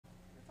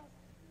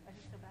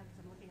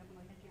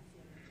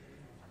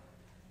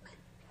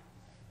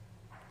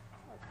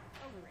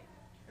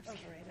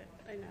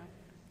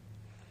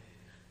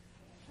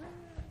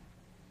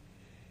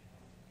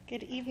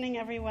Good evening,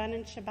 everyone,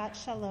 and Shabbat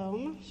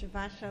Shalom.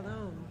 Shabbat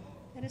Shalom.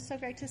 It is so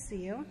great to see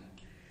you.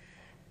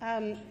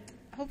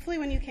 Hopefully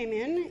when you came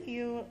in,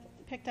 you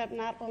picked up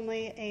not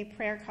only a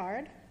prayer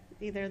card,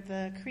 either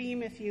the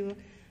cream if you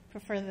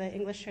prefer the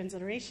English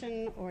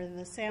transliteration or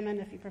the salmon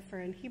if you prefer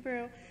in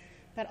Hebrew,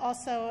 but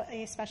also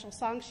a special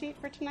song sheet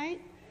for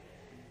tonight.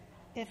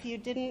 If you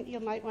didn't, you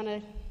might want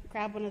to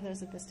grab one of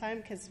those at this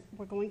time because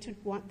we're going to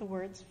want the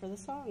words for the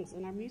songs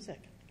in our music.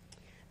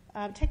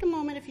 Take a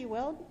moment, if you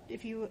will,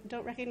 if you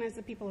don't recognize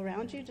the people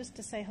around you, just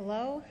to say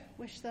hello,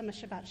 wish them a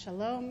Shabbat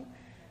Shalom.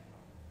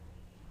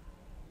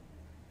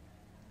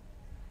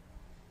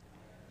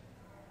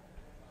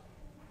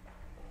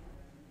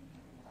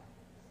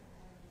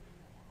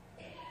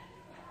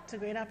 It's a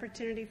great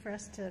opportunity for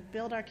us to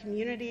build our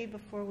community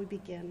before we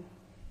begin.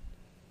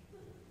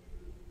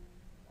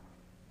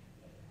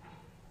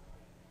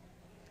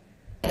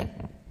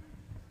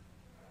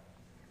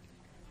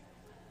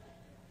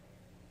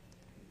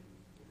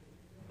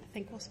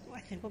 I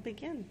think we'll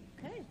begin.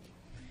 Okay.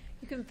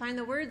 You can find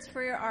the words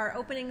for our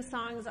opening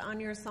songs on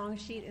your song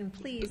sheet, and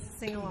please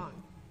sing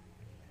along.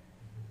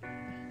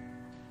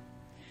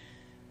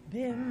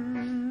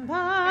 Bim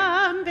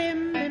bam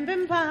bim bim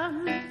bim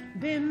bam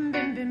bim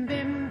bim bim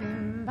bim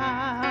bim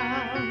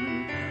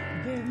bam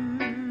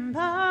bim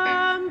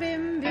bam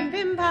bim bim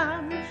bim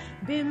bam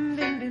bim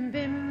bim bim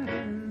bim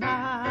bim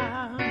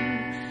bam.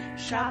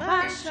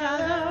 Shabbat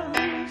Shalom,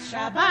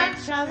 Shabbat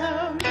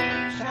Shalom,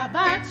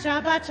 Shabbat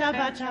Shabbat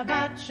Shabbat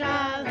Shabbat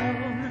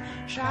Shalom,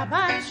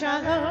 Shabbat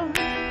Shalom,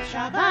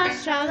 Shabbat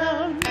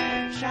Shalom,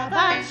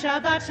 Shabbat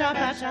Shabbat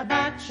Shabbat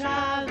Shabbat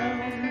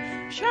Shalom,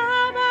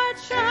 Shabbat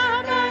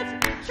Shabbat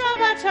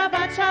Shabbat Shabbat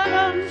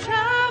Shalom,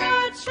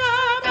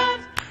 Shabbat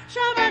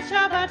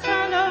Shabbat Shabbat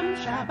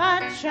Shabbat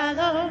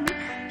Shalom,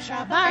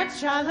 Shabbat Shalom, Shabbat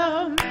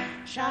Shalom,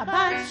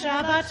 Shabbat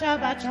Shabbat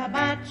Shabbat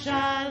Shabbat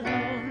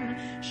Shalom,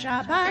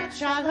 Shabbat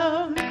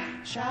Shalom,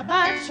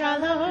 Shabbat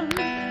Shalom,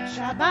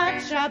 Shabbat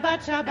Shabbat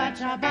Shabbat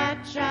Shabbat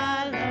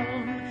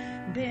Shalom,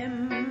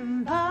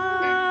 Bim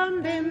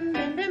bam bim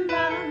bim bim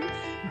bam,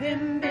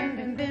 bim bim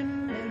bim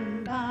bim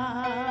bim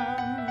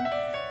bam,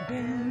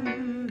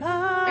 bim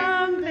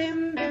bam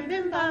bim bim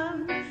bim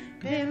bam,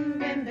 bim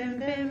bim bim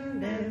bim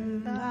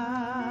bim bam.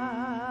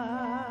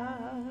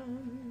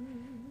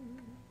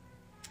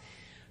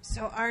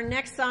 So our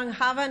next song,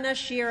 Hava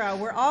Nashira,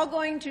 we're all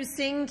going to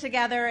sing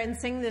together and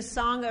sing this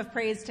song of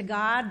praise to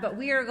God, but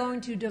we are going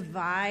to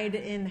divide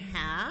in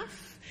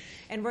half.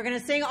 And we're going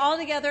to sing all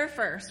together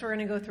first. We're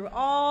going to go through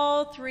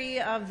all three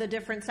of the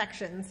different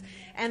sections.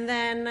 And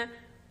then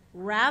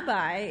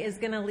Rabbi is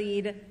going to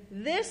lead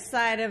this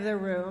side of the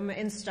room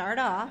and start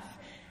off.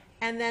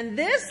 And then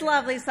this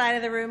lovely side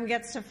of the room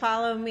gets to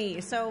follow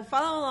me. So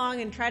follow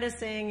along and try to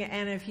sing.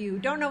 And if you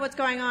don't know what's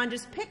going on,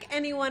 just pick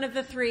any one of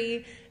the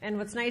three. And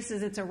what's nice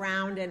is it's a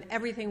round and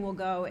everything will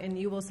go and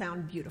you will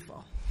sound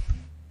beautiful.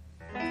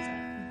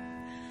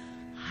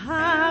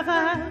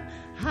 Hava,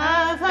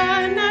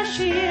 Hava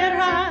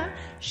Nashira,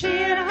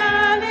 Shir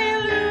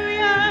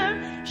Hallelujah,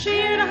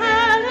 Shir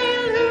Hallelujah.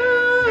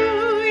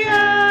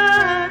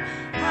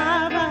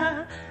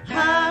 Hava,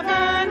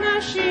 Hava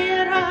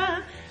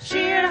Nashira,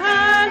 Shir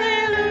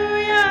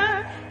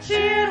Hallelujah,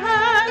 Shir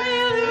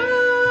Hallelujah.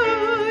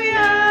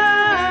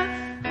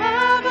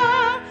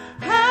 Hava,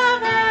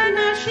 Hava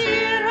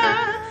Nashira,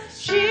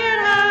 Shir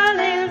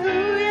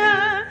Hallelujah,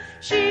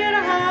 Shir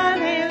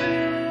Hallelujah.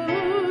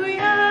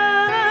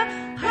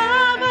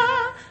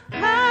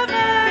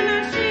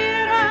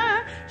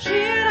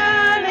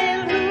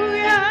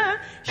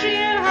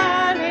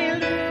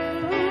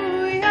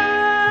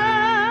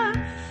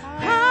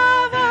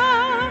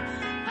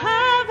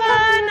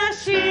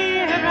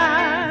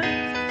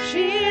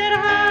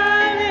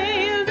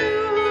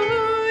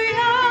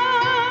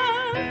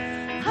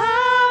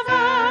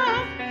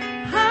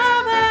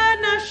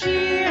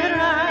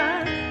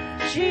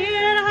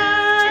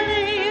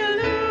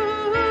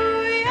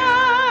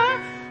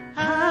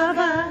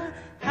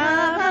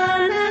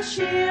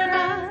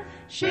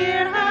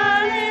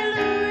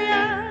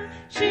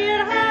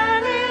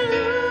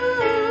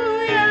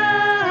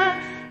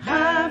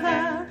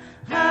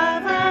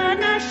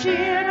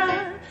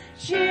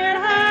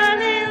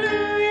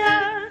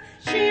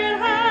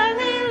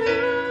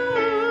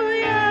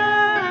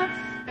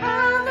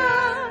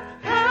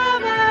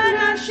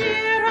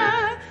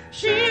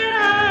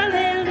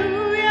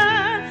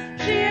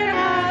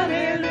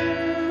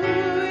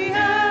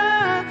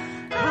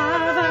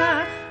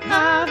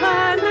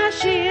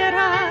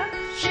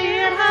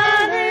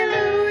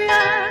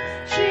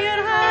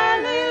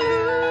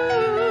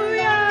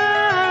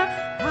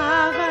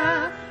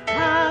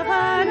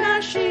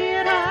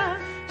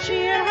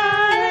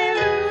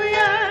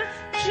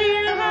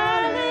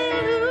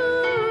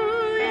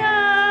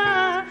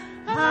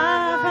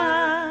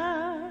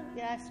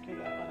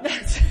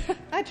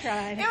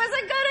 It was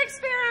a good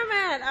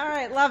experiment. All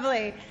right,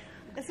 lovely.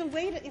 It's a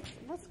way to,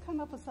 let's come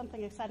up with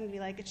something exciting to be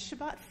like, it's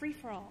Shabbat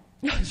free-for-all.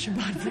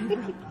 Shabbat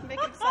free-for-all. Make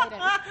it exciting.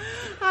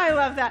 I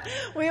love that.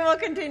 We will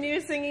continue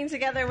singing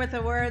together with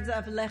the words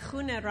of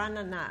Lechu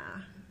Neranana.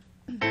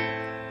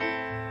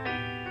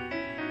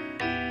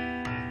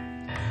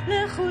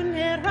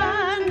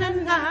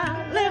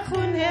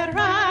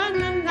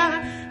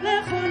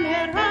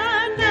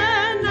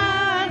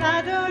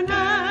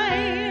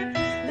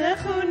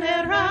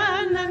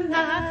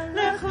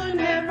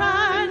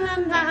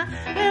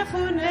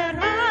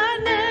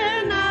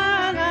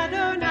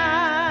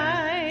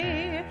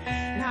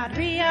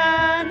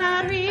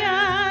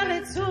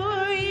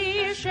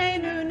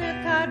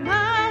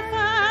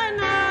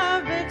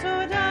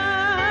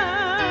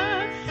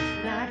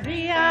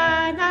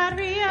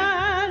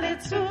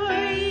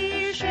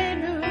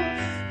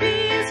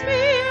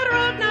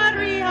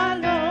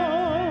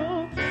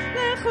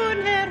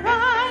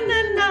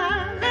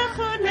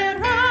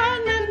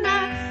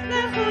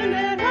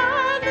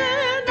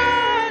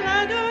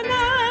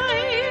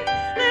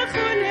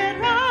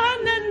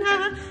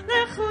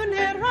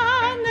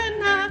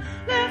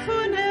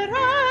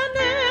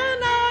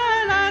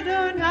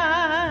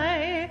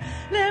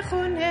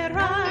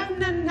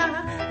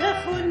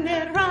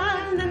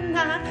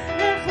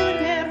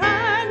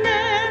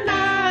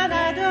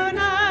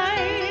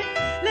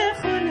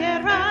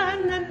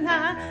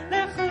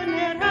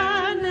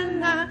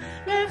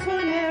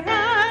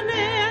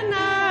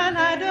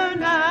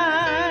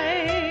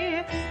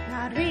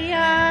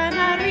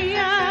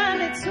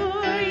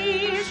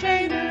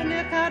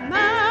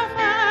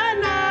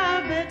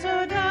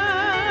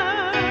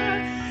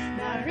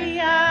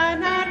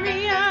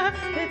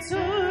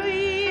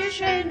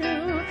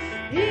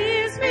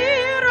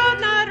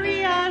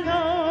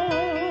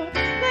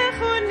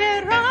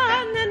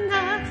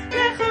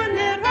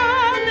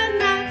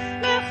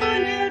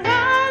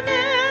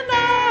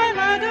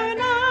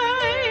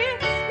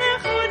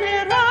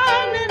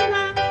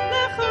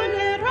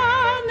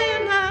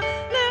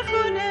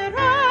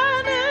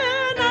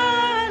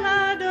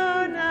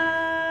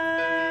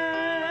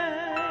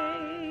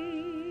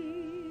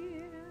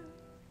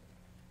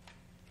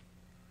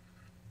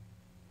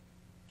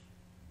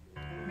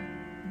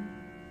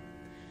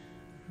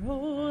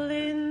 Roll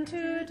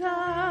into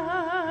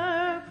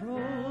dark,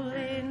 roll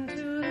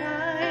into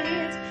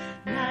light.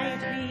 Night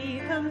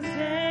becomes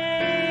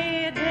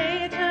day,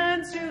 day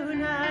turns to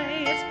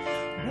night.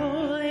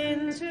 Roll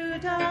into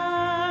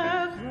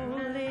dark,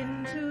 roll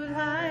into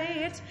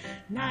light.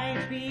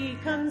 Night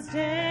becomes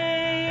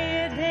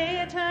day,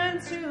 day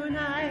turns to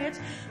night.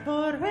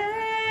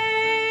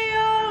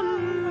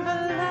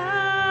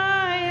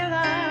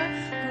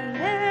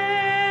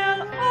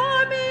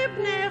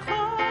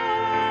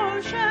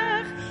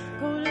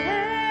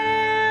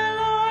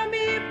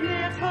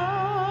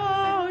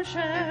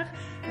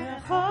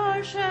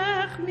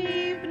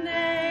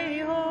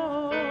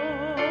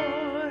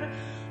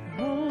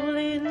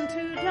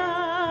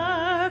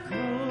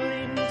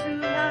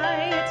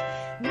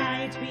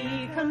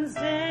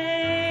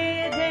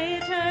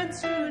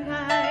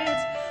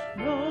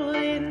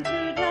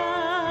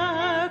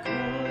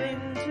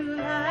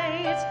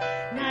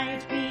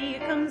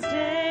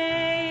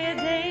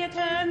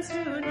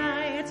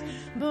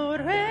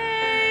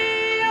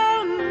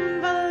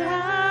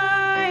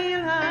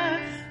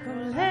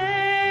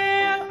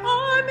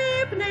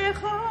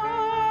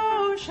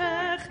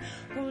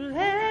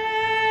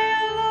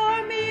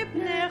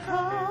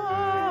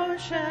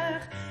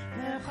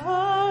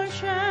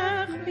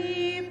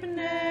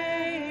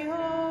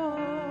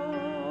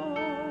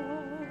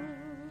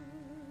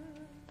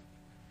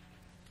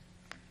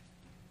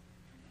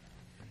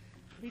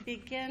 We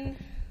begin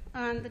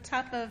on the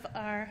top of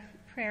our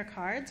prayer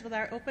cards with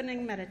our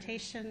opening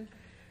meditation.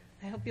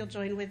 I hope you'll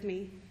join with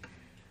me.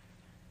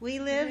 We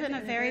live in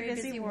a very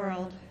busy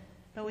world,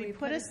 but we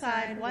put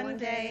aside one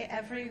day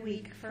every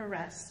week for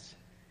rest.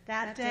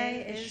 That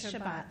day is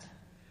Shabbat.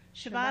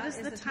 Shabbat is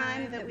the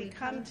time that we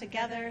come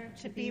together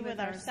to be with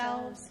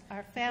ourselves,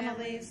 our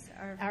families,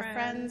 our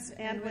friends,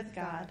 and with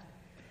God.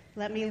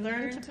 Let me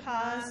learn to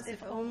pause,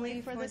 if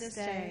only for this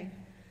day.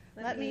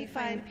 Let me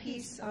find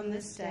peace on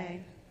this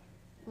day.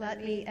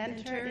 Let me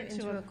enter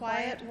into a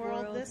quiet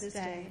world this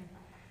day.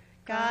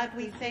 God,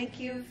 we thank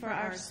you for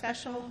our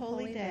special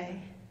holy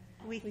day.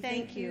 We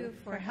thank you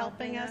for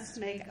helping us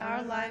make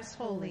our lives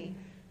holy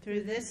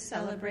through this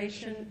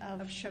celebration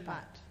of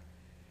Shabbat.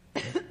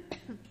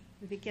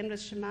 We begin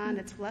with Shema and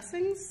its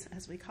blessings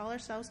as we call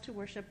ourselves to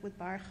worship with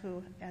Baruch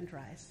Hu and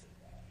rise.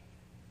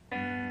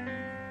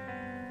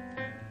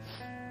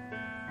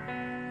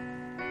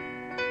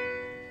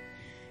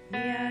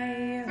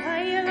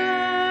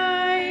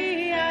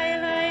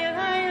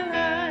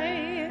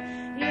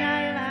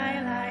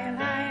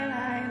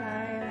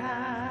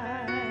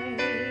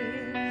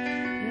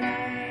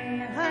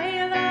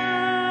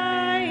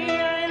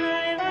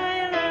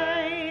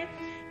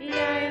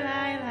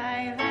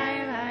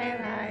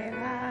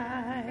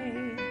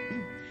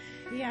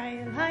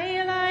 Hi,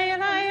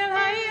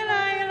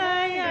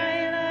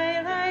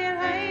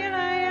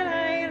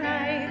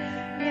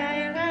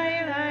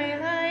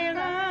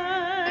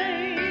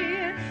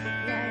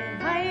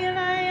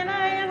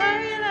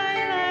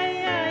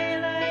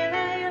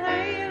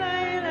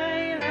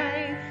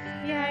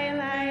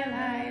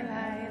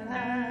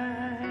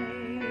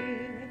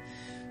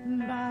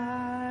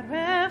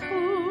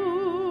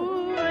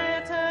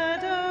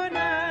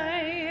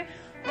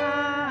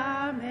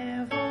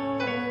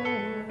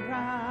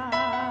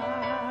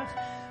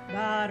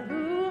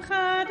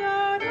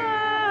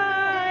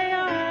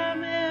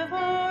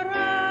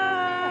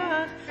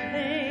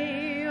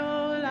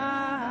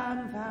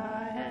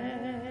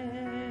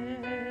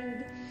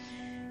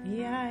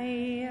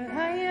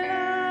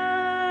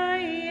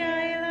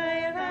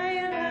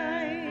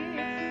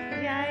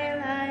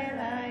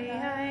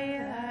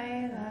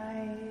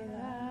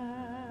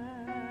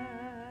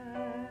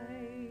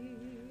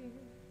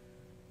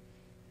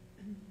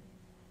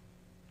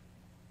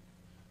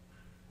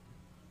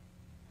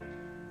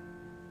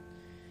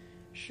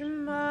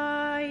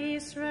 Shema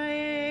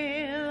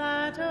Yisrael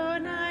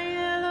Adonai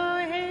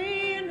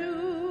Eloheinu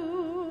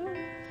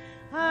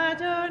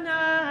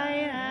Adonai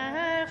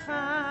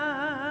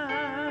Echad.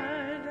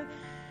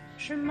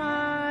 Shema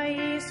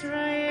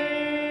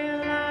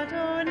Yisrael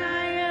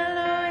Adonai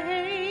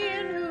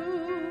Eloheinu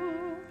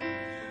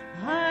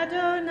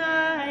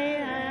Adonai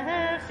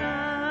Echad.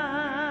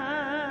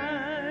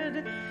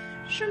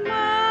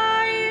 Shema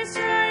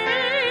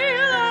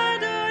Yisrael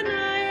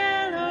Adonai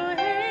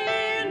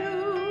Eloheinu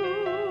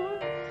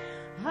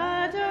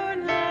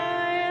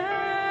Adonai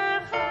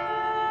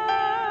Echad.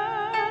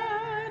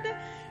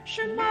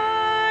 Shema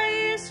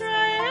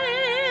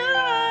Yisrael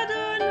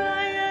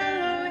Adonai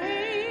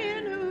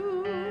Eloheinu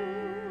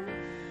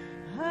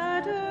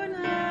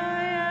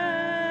Adonai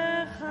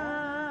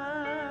Echad.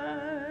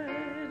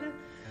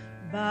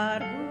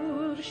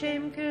 Baruch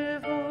Shem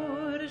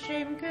Kevod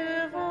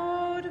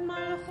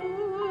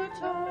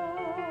Malchuto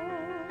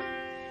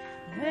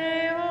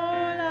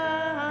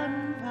Le'olam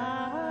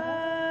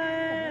Vaed.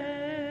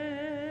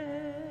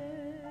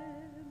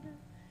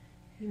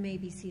 You may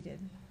be seated.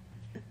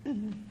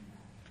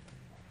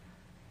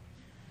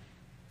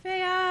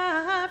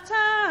 ואהבת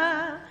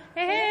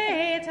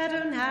את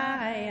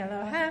אדוני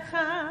אלוהיך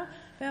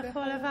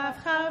בכל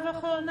לבבך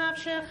ובכל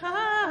נפשך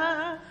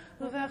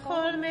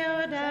ובכל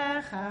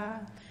מאודיך.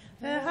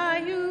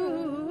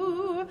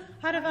 והיו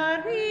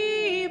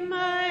הדברים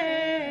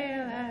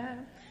האלה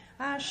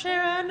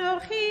אשר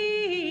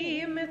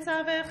אנוכי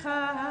מצווך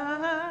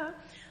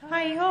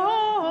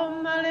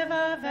היום על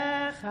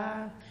לבביך,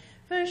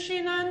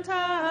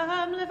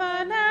 ושיננתם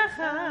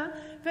לבניך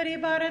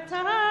ודיברת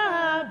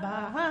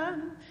בם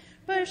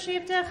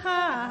בשבתך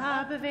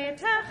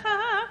בביתך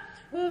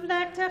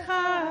ובלכתך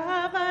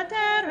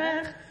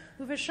בדרך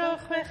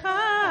ובשוכבך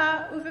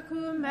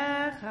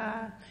ובקומך,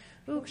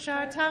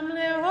 וקשרתם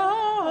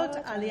לאות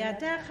על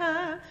ידיך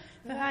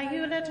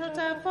והיו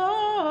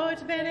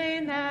לטוטפות בין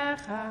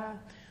עיניך,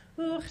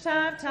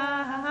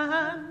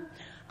 וכתבתם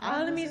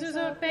על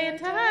מזוזות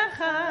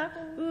ביתך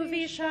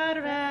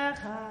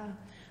ובשעריך,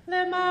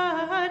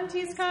 למען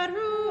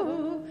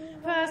תזכרו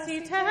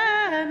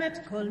ועשיתם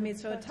את כל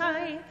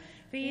מצוותי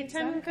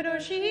והייתם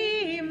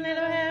קדושים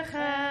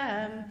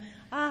לאלוהיכם.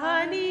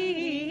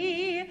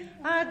 אני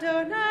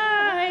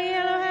אדוני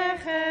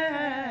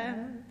אלוהיכם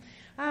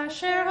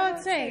אשר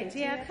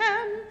הוצאתי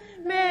אתכם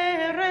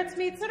מארץ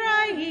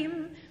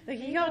מצרים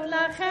להיות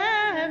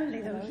לכם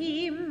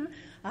לאלוהים.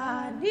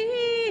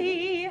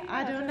 אני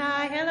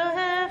אדוני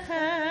אלוהיכם.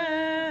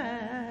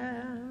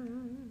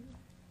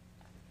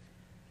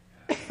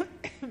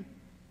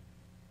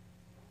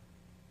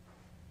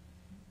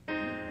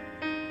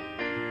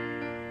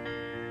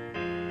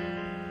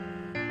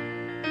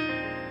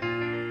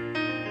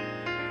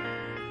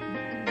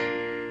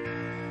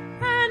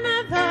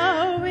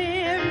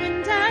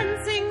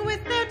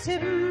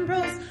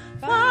 Timbrels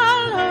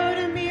followed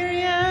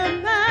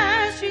Miriam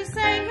as she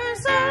sang her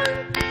song.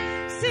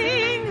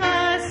 Sing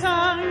a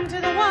song to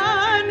the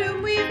one whom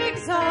we've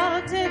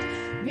exalted.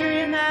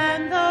 Miriam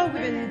and the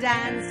women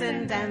dance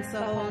and dance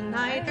the whole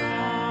night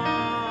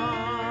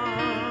long.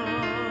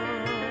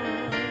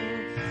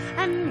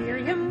 And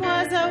Miriam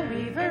was a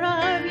weaver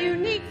of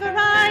unique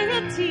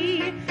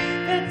variety.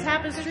 The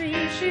tapestry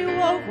she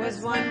wove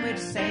was one which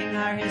sang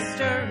our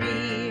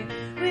history.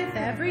 With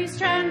every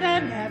strand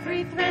and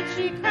every thread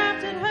she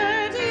crafted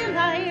her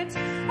delight.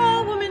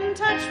 A woman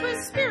touched with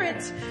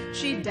spirit,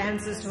 she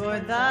dances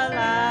toward the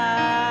light.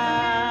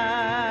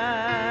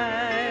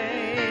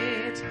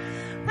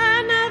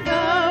 And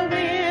the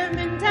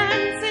women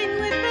dancing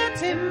with the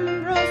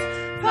timbrels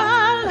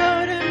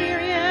followed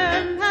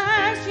Miriam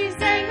as she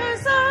sang her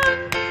song.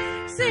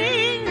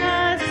 Sing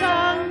a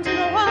song to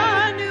the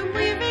one whom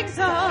we've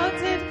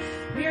exalted.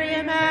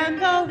 Miriam and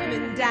the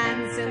women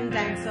dance and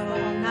dance the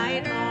whole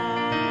night long.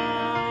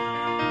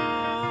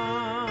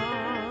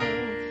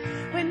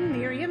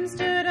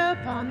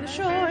 Upon the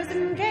shores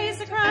and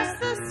gazed across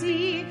the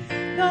sea,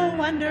 the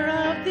wonder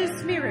of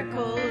this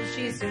miracle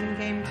she soon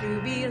came to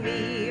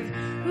believe.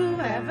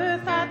 Whoever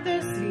thought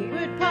the sea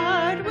would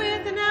part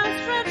with an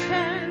outstretched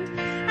hand,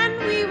 and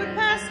we would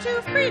pass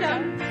to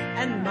freedom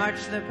and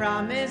march the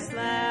promised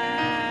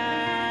land.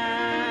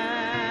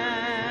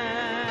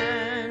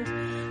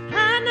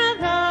 And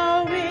the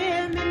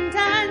women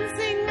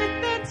dancing with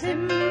the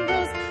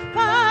timbrels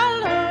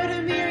followed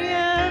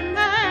Miriam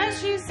as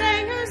she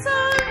sang her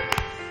song.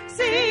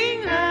 Sing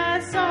a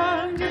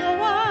song to the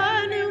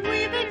one whom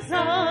we've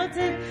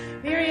exalted.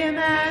 Miriam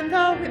and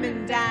the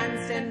women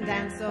danced and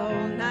danced the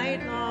whole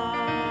night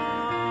long.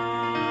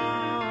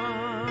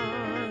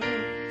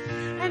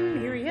 And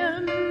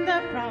Miriam the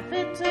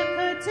prophet took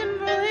a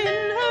timbrel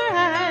in her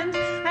hand,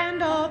 and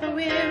all the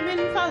women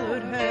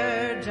followed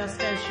her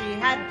just as she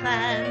had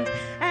planned.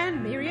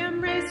 And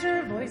Miriam raised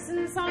her voice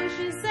in song,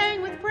 she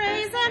sang with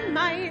praise and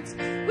might.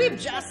 We've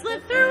just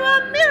lived through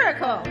a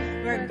miracle,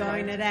 we're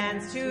going to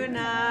dance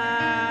tonight.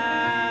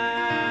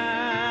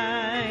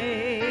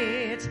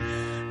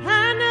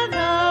 And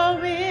the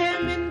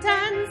women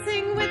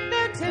dancing with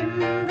the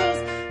timbrels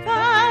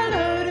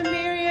followed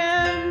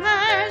Miriam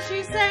as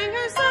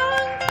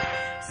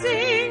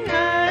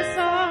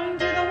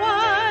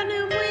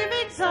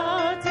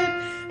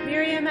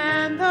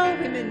and the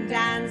women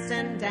danced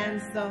and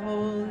danced the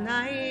whole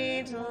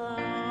night long.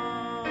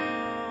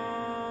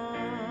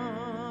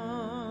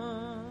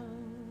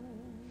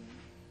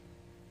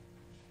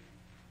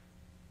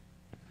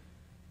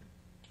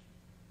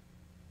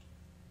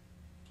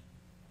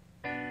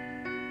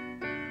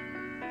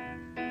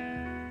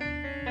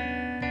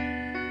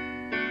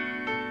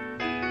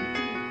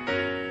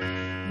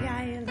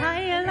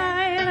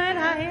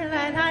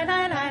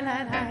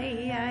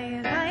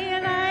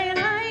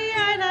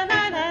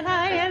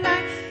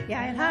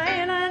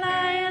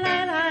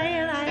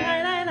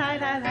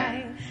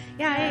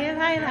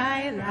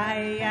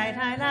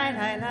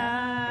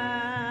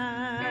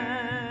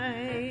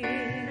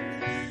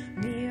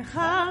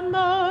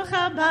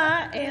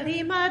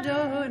 Elim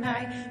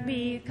Adonai,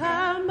 mi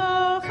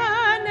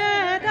kamocha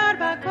nedar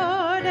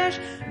bakodesh,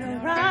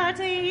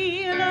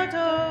 norati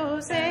loto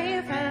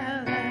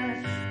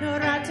sefele,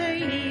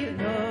 norati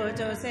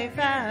loto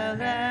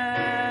sefele.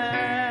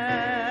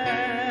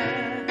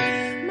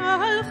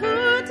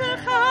 Malchut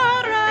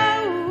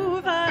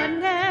charau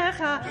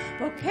vanecha,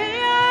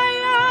 bokei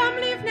ayam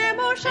livne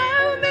Moshe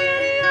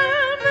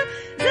u'Miriam,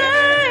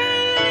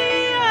 zeilianu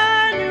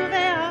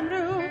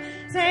ve'amru,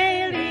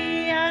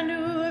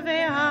 zeilianu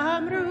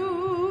ve'amru,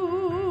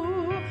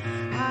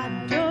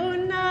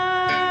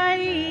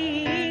 Adonai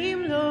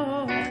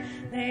imloch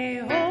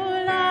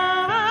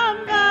le'olam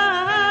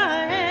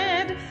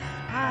va'ed,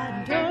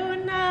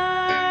 Adonai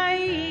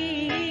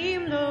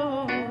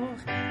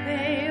imloch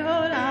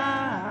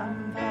le'olam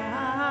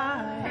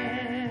va'ed.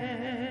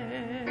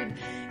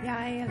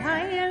 Yael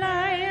hayel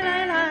hayel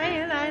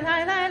hayel hayel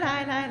hayel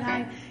hayel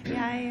hayel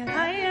yael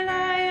hayel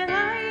hayel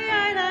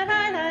hayel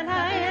hayel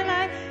hayel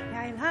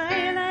yael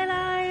hayel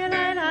hayel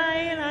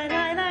hayel hayel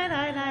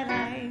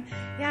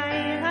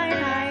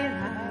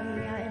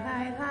yael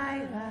hayel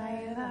hayel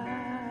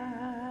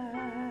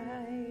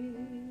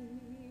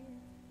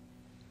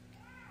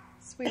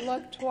As we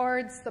look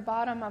towards the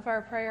bottom of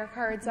our prayer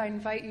cards, I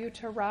invite you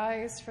to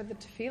rise for the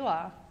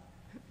tefillah.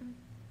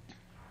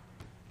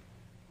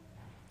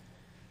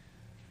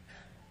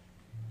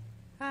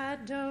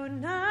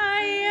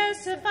 Adonai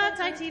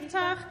sefatai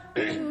tiftach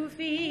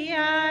ufi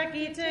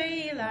agit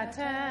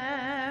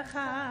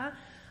ilatecha.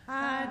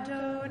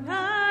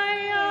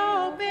 Adonai,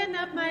 open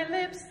up my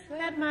lips,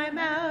 that my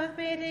mouth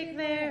may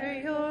declare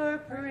your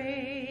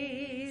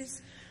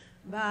praise.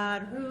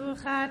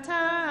 Baruch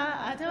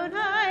atah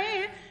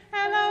Adonai,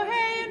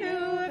 Eloheinu,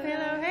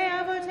 Elohei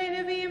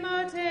Avotenu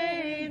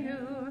v'imotenu,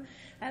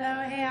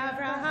 Elohei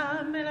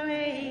Avraham,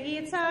 Elohei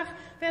Yitzchak,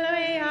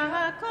 Elohei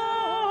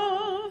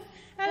Yaakov,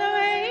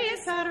 Elohei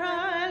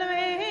Sarah,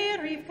 Elohei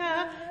Rivka,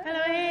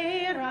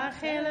 Elohei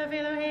Rachel,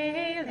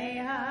 Elohei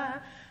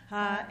Leah,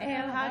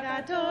 Ha'el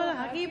Hagadol,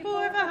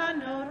 Hagibur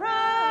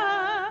v'Hanora,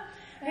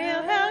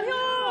 El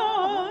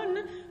Elyon,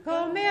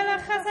 Kol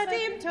Melech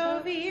Chasadim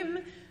Tovim,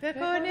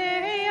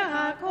 V'Konei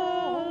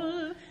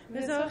HaKol,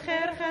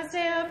 V'Zocher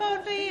Chasdei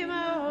Avot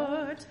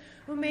V'Imaot,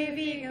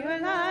 U'Mevi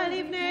Geula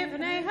Livnei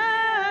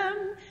Bneihem,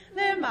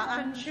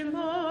 Le'ma'an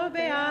Shemo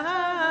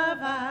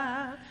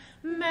Be'ahava,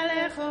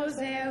 Melech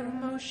Hoseh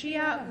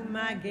U'Moshia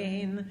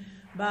U'Magen,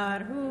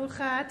 Baruch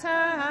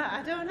atah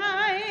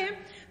Adonai,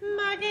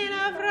 Magen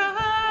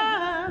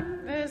Avraham,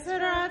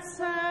 V'Zrat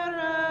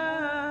Sarah.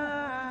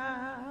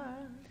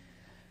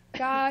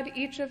 God,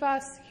 each of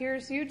us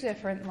hears you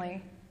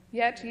differently,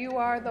 yet you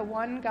are the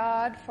one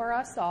God for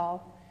us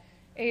all.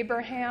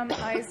 Abraham,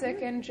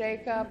 Isaac, and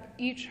Jacob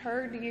each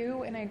heard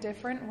you in a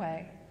different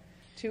way.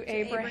 To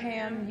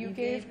Abraham you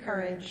gave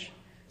courage.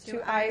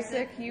 To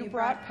Isaac you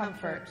brought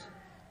comfort.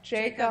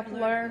 Jacob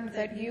learned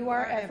that you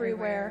are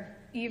everywhere,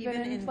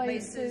 even in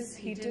places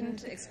he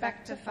didn't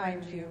expect to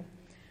find you.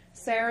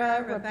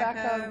 Sarah,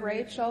 Rebecca,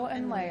 Rachel,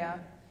 and Leah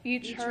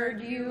each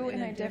heard you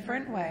in a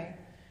different way.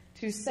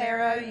 To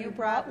Sarah you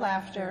brought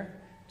laughter.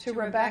 To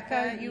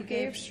Rebecca you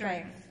gave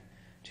strength.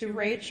 To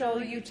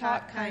Rachel you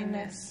taught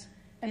kindness.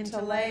 And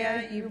to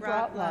Leah you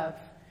brought love.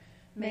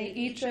 May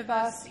each of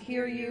us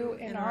hear you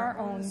in our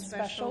own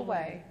special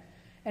way,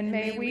 and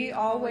may we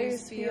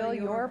always feel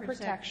your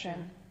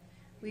protection.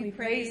 We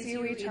praise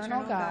you,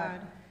 eternal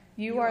God.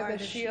 You are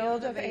the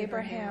shield of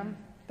Abraham,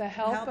 the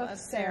help of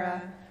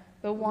Sarah,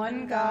 the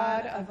one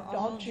God of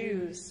all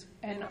Jews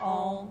and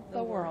all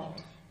the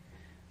world.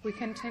 We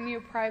continue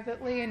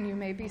privately, and you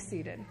may be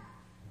seated.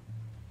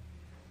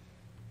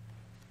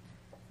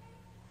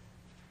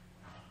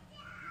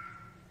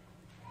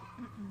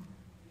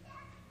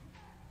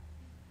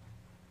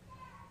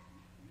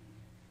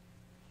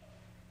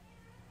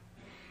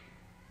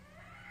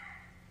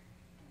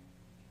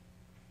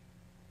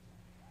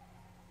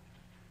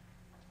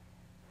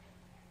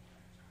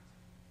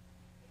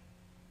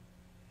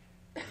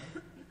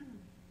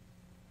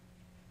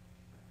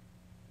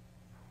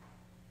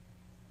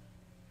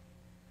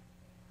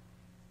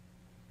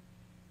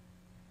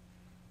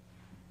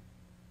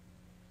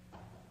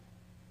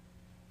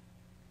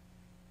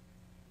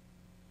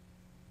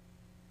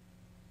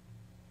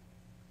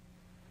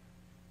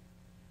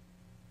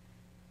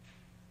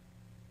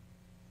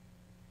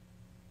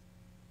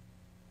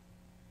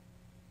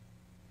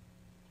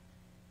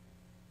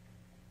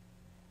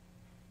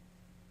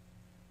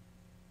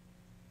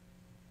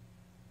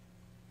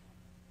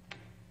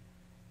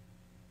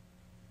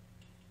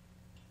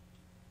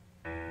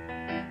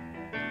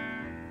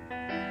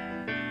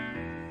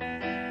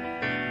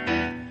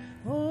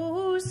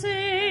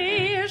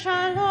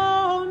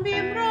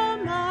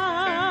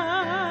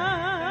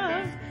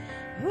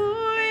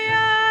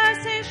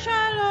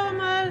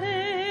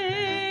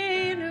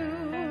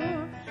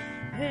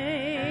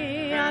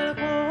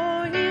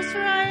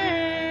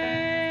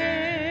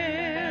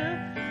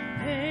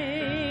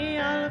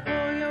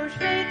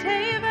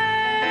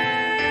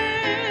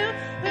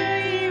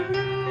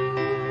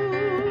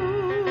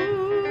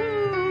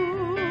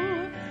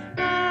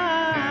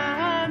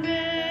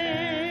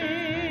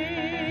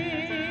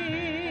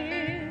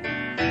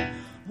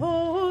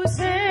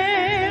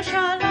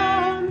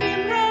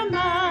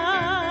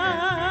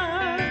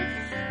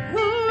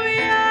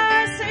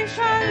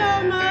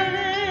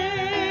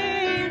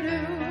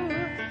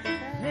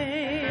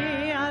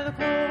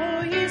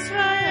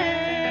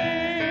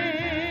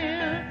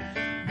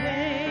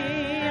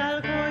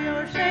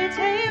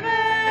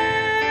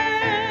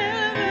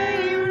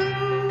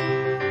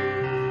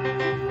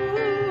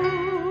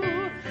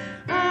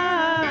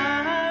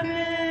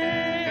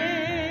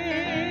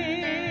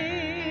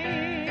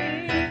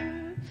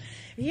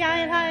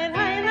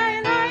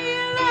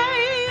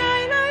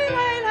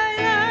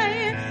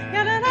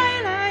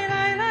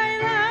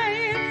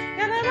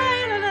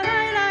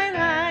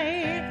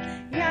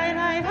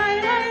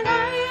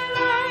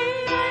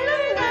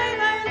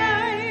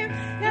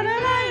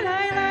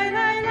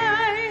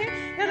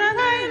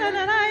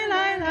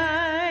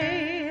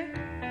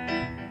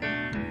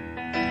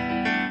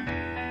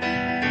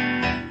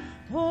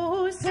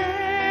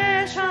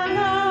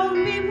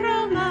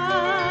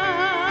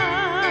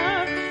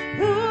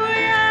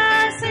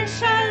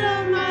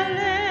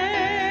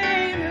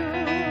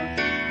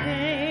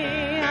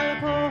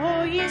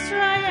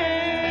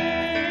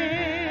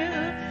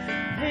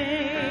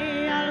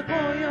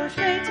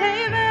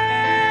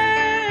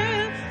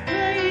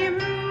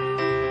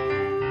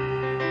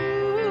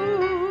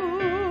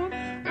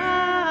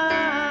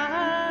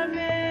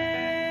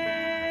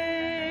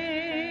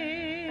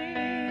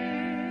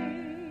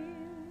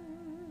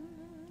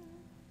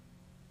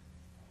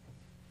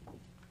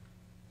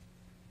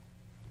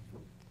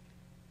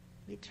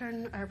 We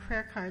turn our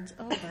prayer cards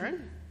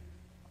over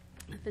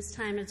at this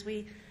time as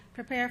we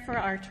prepare for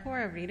our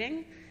Torah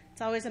reading.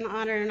 It's always an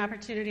honor and an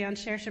opportunity on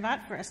Share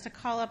Shabbat for us to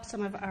call up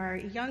some of our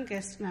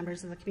youngest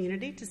members of the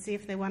community to see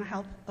if they want to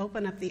help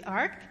open up the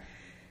Ark.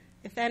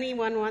 If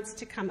anyone wants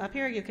to come up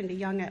here, you can be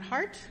young at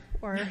heart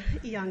or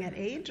young at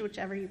age,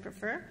 whichever you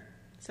prefer.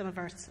 Some of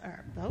us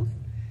are both.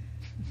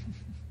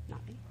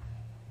 Not me.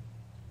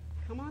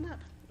 Come on up.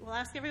 We'll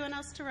ask everyone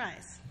else to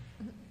rise.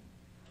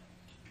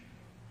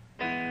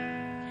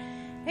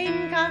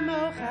 Ein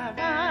kamocha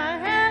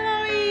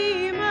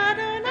Elohim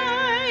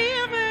Adonai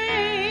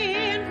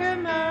ve'ein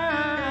k'maasecha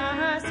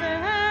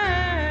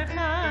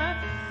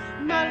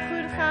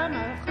malchutcha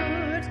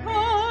malchut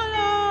kol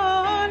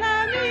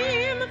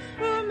olamim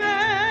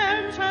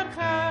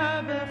u'memsharcha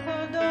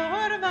b'chol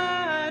dor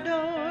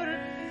v'dor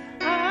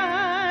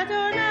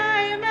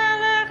Adonai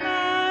melech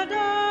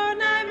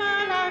Adonai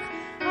malach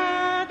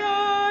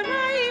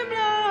Adonai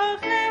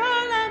imloch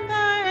le'olam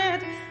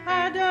va'ed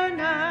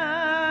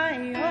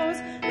Adonai hos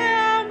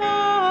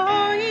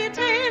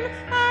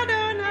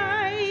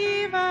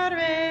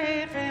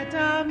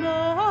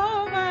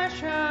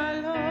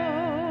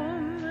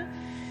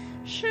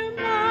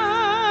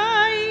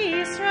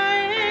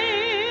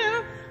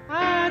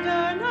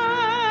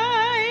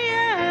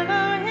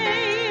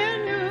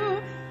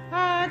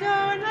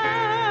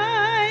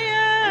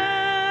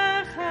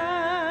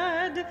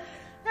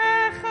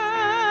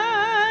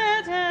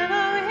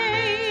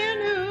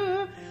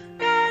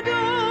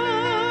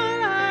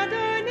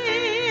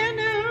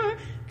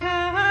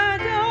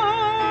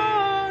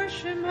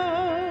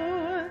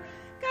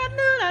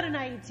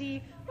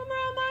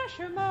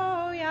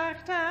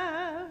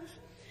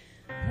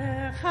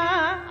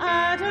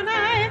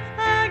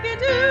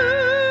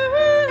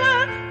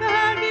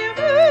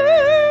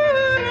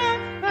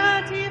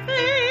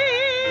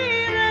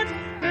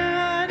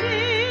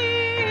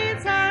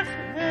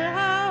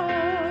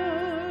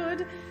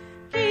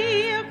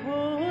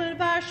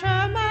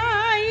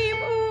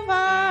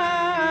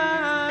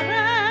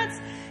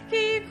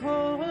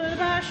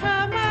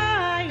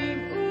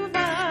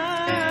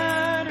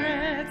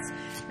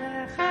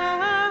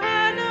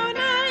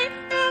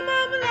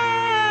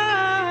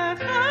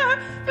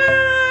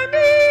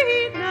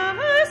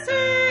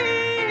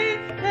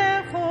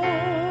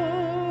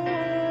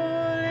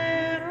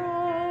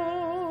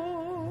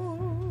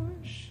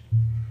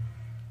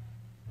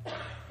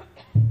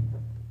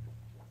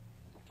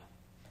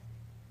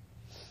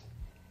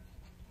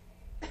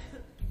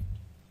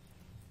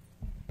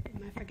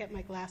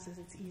my glasses,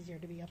 it's easier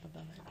to be up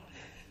above it.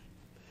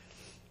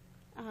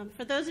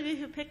 For those of you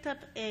who picked up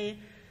a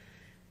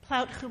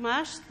Plaut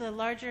Chumash, the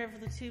larger of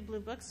the two blue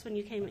books when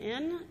you came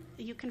in,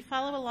 you can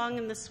follow along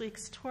in this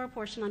week's Torah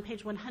portion on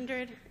page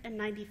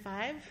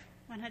 195.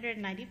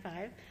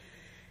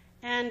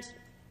 And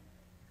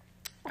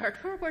our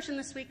Torah portion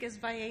this week is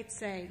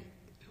Vayetze,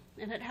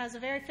 and it has a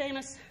very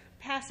famous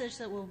passage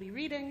that we'll be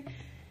reading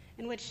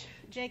in which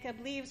Jacob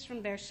leaves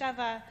from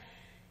Beersheba,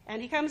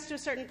 and he comes to a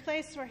certain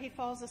place where he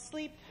falls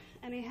asleep,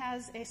 and he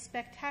has a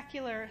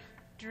spectacular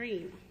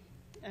dream.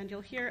 And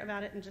you'll hear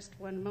about it in just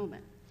one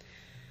moment.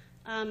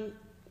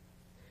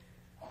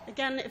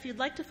 Again, if you'd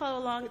like to follow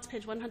along, it's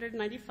page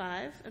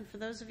 195. And for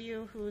those of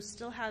you who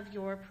still have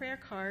your prayer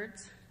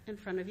cards in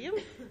front of you,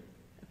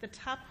 at the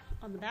top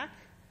on the back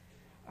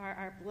are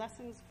our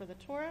blessings for the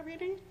Torah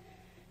reading.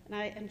 And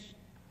I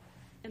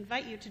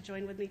invite you to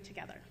join with me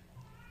together.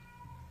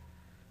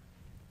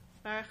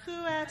 Baruch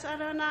hu et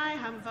Adonai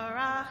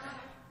hamvarach,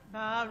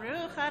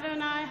 Baruch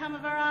Adonai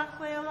hamvarach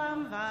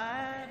le'olam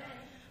va'ed,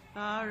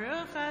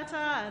 Baruch et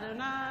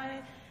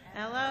Adonai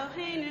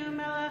Eloheinu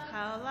melech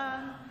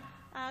haolam,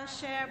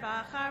 asher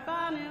bachar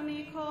banu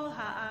mikol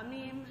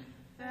ha'amim,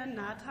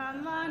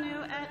 v'natan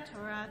lanu et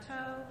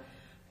Torato,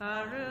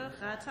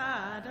 Baruch et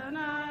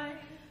Adonai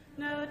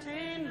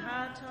noten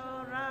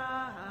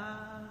ha'torah.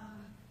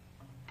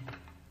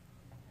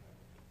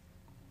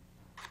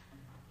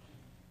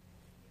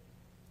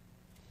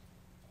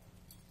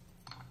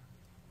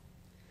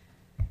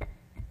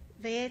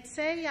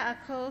 Vayetze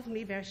Yaakov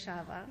mi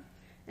Beersheva.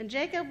 And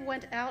Jacob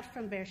went out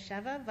from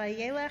Beersheva,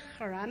 Vayelech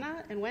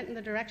Harana, and went in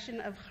the direction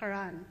of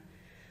Haran.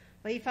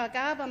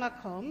 Vayifaga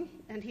b'makom,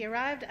 and he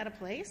arrived at a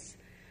place,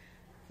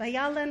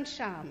 Vayalen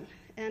Sham,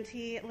 and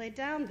he lay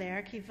down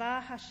there,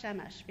 Kiva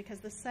Hashemesh, because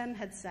the sun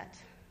had set.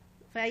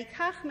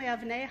 Vayikach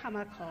me'avnei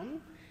hamakom,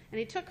 and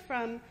he took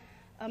from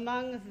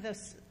among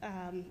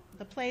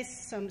the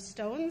place some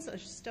stones, a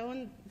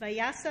stone,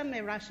 Vayasa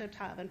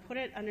me'rashotav, and put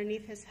it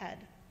underneath his head.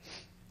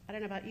 I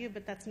don't know about you,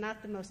 but that's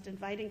not the most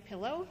inviting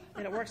pillow,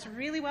 and it works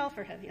really well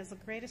for him. He has the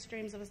greatest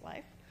dreams of his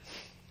life.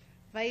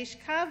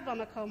 Vayishkav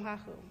b'makom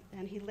hahu,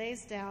 and he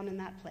lays down in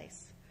that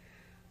place.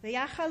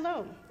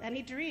 Vayachalom, and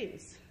he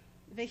dreams.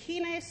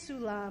 Vehine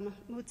sulam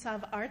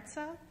mutzav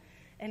arza,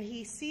 and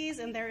he sees,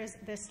 and there is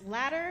this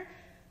ladder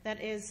that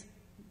is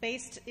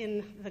based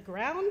in the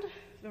ground,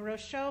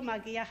 v'rosho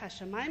magia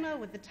hashamayma,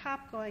 with the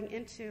top going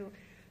into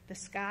the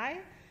sky.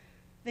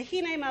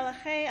 Vehine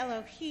malachei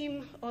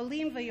Elohim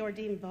olim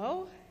v'yordim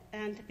bo,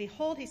 and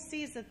behold, he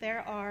sees that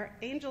there are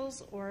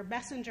angels or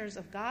messengers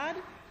of God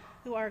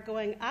who are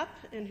going up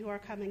and who are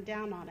coming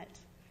down on it.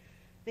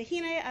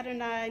 Vehine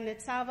Adonai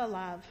nitzav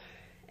alav,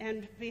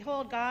 and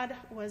behold, God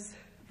was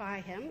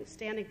by him,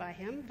 standing by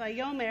him,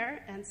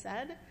 Vayomer, and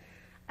said,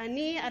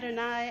 Ani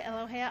Adonai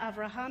Elohei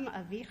Avraham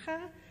Avicha,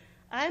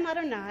 I am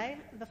Adonai,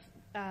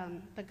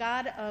 the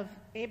God of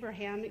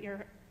Abraham,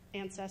 your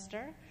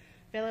ancestor,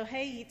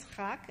 Velohei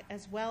Yitzchak,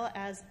 as well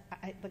as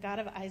the God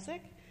of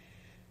Isaac.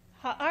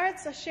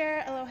 Ha'aretz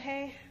asher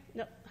Elohei,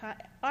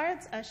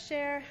 ha'aretz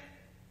asher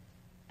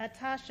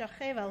ata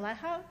shochev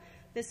aleha,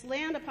 this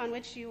land upon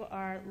which you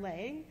are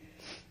laying,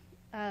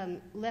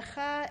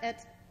 lecha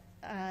et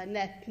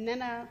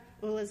netnena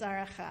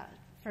ulazaracha.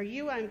 For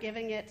you I'm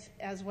giving it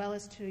as well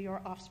as to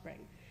your offspring,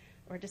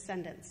 or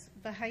descendants.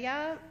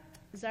 V'haya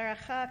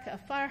zaracha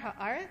ka'afar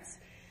ha'aretz,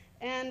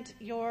 and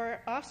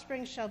your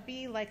offspring shall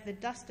be like the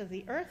dust of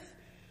the earth.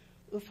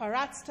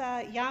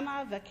 Ufaratzta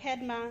yama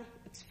v'kedma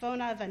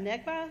tzfona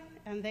v'negba,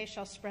 and they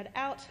shall spread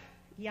out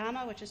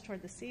yama, which is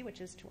toward the sea,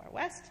 which is to our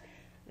west,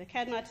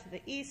 v'kedma to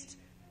the east,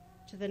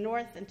 to the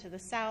north, and to the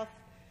south.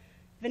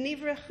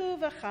 V'nivrechu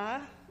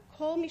v'cha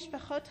kol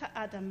mishpachot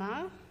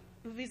ha'adama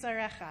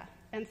uvizarecha,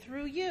 and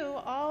through you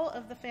all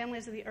of the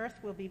families of the earth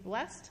will be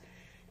blessed,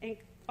 and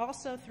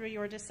also through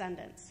your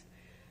descendants.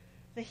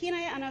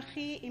 V'hinei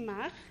anochi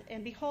imach,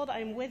 and behold, I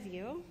am with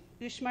you.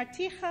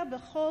 Ushmarticha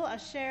b'chol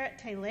asher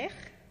telech,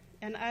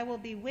 and I will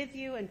be with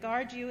you and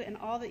guard you in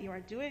all that you are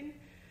doing.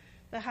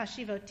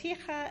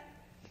 V'hashivoticha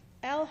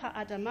el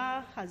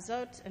ha'adama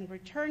hazot, and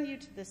return you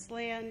to this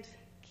land.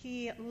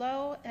 Ki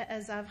lo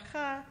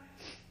e'ezavcha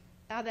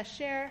ad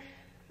asher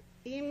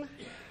im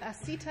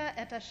asita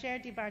et asher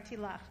dibarti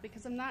lach,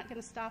 because I'm not going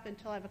to stop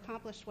until I've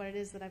accomplished what it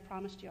is that I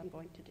promised you I'm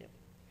going to do.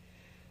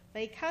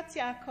 Vayikatz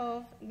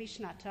Yaakov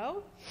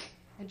mishnato,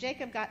 and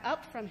Jacob got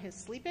up from his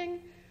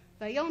sleeping.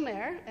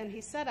 Vayomer, and he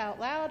said out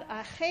loud,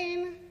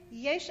 Achen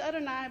yesh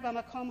Adonai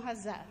b'makom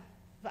hazeh,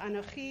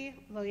 v'anochi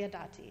lo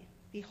yadati.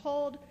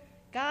 Behold,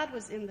 God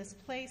was in this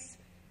place,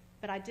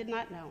 but I did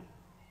not know.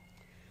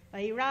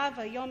 Vayira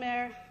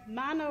vayomer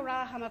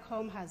manora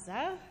hamakom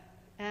hazeh,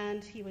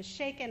 and he was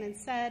shaken and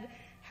said,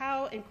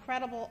 how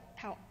incredible,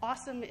 how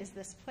awesome is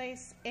this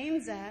place. Ein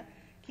zeh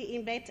ki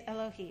im beit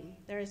Elohim.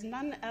 This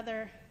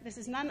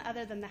is none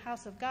other than the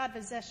house of God,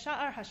 v'zeh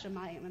sha'ar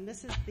hashemayim, and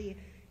this is the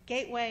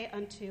gateway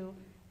unto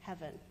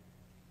heaven.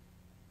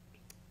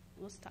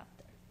 We'll stop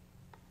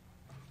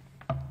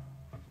there.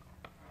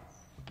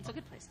 It's a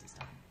good place to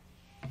stop.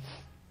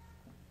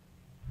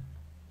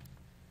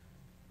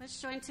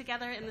 Let's join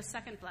together in the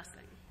second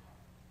blessing.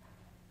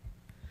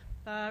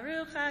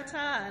 Baruch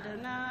atah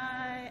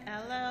Adonai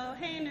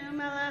Eloheinu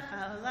melech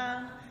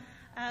haolam,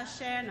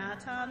 asher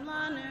natan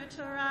lanu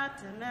Torah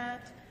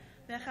emet,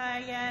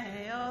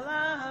 v'chayei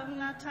olam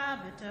nata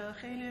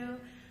b'tochenu.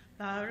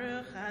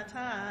 Baruch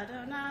atah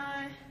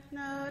Adonai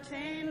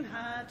noten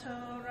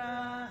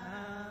haTorah.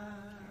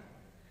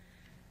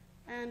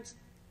 And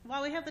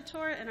while we have the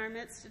Torah in our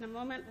midst, in a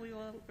moment we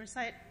will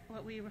recite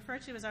what we refer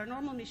to as our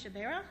normal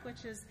Mishaberach,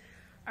 which is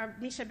our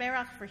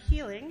Mishaberach for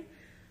healing.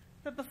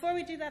 But before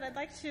we do that, I'd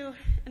like to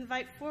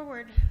invite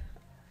forward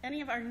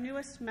any of our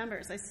newest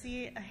members. I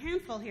see a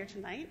handful here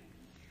tonight,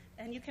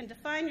 and you can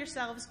define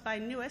yourselves by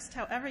newest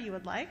however you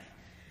would like.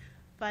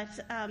 But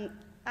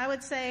I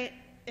would say,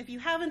 if you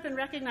haven't been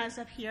recognized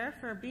up here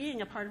for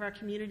being a part of our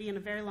community in a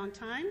very long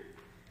time,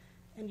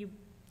 and you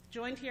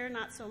joined here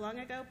not so long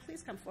ago,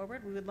 please come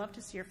forward. We would love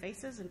to see your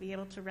faces and be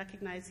able to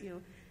recognize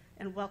you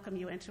and welcome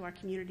you into our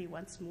community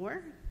once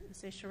more.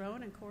 Say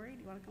Sharon and Corey, do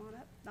you want to come on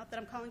up? Not that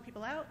I'm calling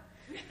people out.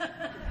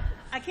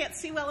 I can't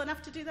see well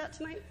enough to do that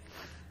tonight.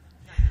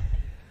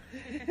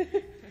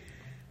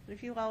 But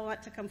if you all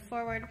want to come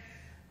forward,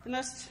 the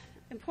most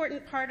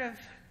important part of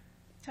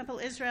Temple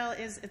Israel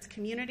is its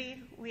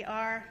community. We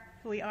are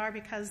who we are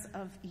because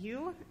of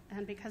you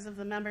and because of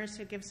the members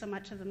who give so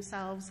much of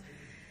themselves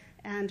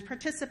and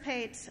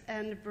participate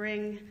and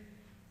bring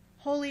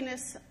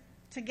holiness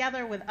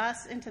together with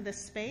us into this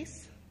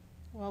space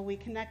while we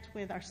connect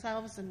with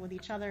ourselves and with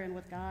each other and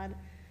with God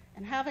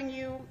And having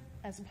you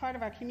as a part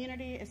of our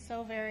community is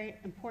so very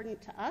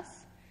important to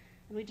us.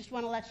 And we just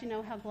want to let you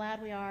know how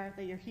glad we are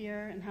that you're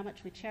here and how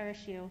much we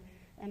cherish you,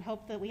 and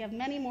hope that we have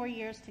many more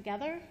years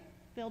together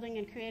building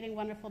and creating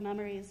wonderful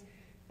memories.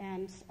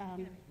 And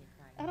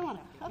I don't want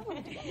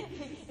to do that.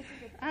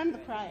 I'm the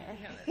crier.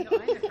 No,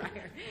 I'm the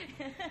crier.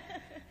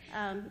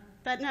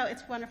 But no,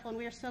 it's wonderful, and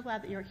we are so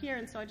glad that you're here.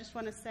 And so I just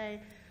want to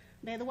say,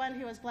 may the one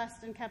who has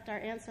blessed and kept our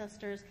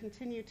ancestors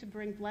continue to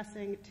bring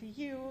blessing to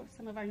you,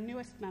 some of our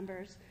newest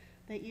members,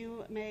 that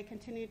you may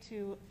continue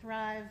to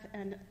thrive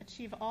and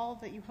achieve all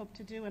that you hope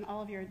to do in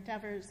all of your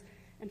endeavors,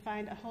 and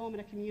find a home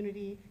and a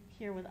community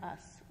here with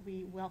us.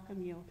 We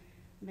welcome you.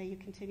 May you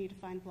continue to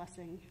find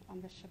blessing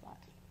on this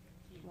Shabbat.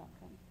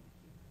 Welcome.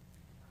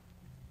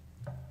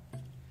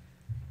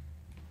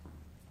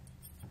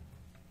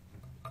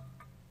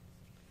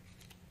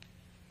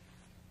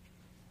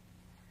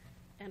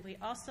 And we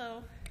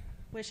also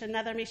wish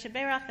another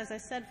Mishaberach, as I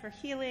said, for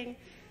healing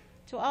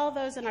to all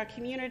those in our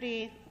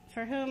community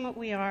for whom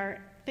we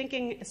are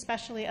thinking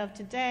especially of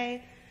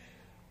today,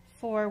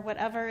 for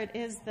whatever it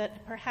is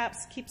that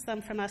perhaps keeps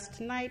them from us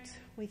tonight.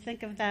 We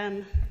think of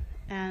them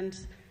and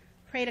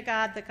pray to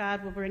God that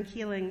God will bring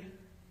healing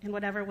in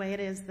whatever way it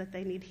is that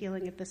they need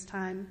healing at this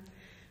time.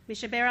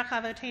 Mishaberach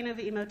avotenu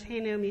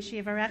v'imotenu,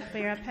 mishivarech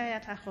v'yirapeh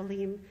et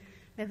hacholim.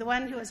 May the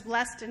one who has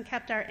blessed and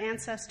kept our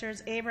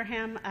ancestors,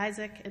 Abraham,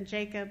 Isaac, and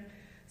Jacob,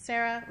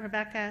 Sarah,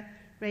 Rebecca,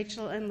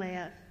 Rachel, and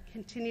Leah,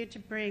 continue to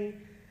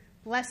bring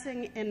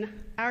blessing in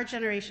our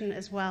generation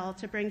as well,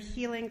 to bring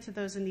healing to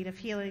those in need of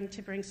healing,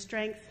 to bring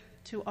strength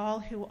to all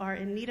who are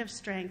in need of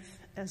strength,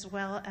 as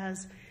well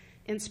as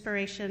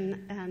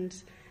inspiration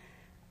and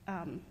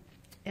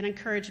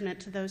encouragement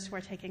to those who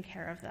are taking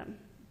care of them.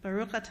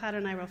 Baruch atah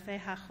Adonai rofei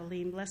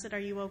hacholim. Blessed are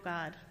you, O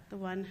God, the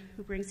one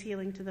who brings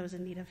healing to those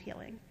in need of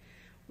healing.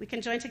 We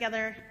can join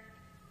together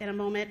in a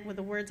moment with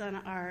the words on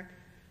our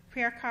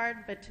prayer card,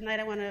 but tonight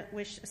I want to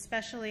wish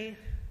especially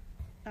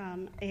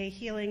a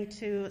healing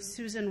to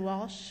Susan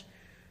Walsh,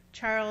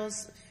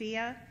 Charles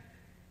Fia,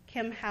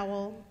 Kim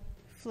Howell,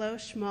 Flo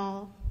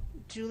Schmall,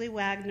 Julie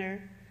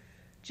Wagner,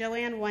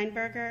 Joanne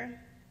Weinberger,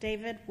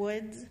 David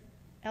Woods,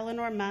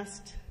 Eleanor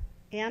Must,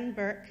 Ann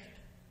Burke,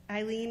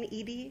 Eileen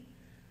Eady,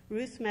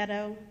 Ruth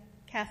Meadow,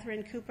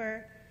 Catherine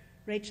Cooper,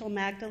 Rachel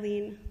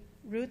Magdalene,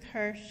 Ruth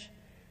Hirsch,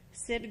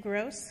 Sid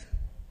Gross,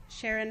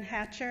 Sharon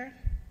Hatcher,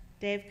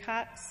 Dave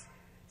Cox,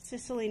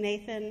 Cicely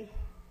Nathan,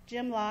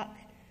 Jim Locke,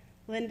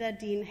 Linda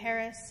Dean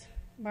Harris,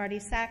 Marty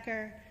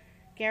Sacker,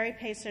 Gary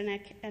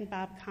Pacernick, and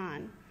Bob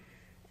Kahn.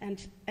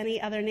 And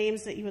any other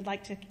names that you would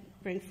like to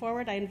bring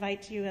forward, I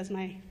invite you, as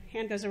my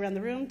hand goes around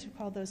the room, to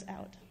call those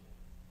out.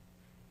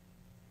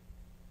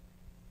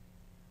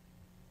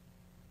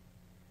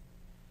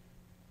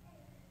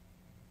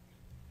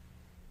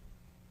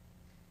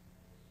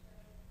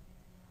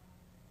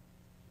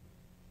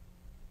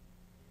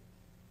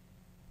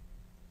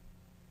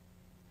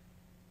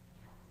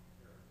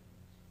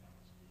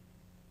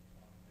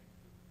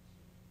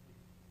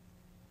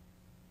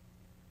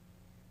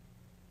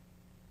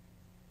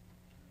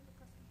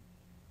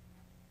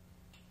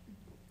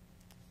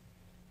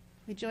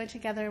 We join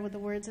together with the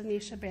words of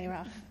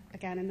Mishaberach,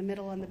 again in the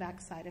middle on the back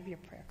side of your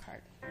prayer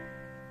card.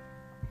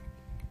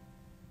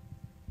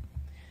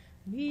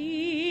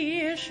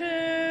 Mishaberach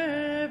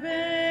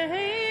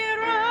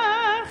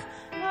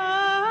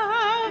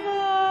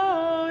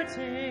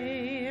avotenu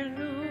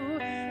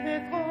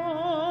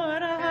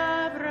bekor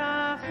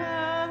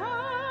habracha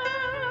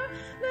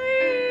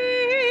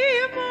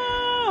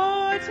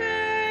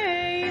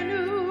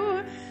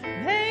leimotenu.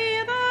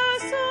 May the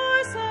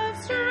source of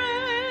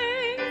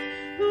strength,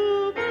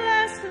 who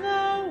blessed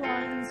the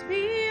ones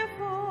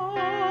before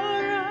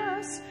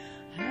us,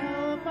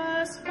 help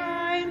us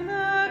find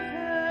the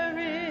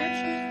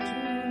courage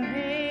to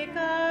make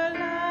our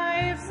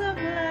lives a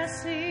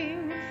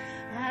blessing,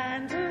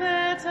 and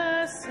let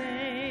us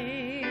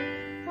say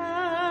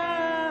Amen.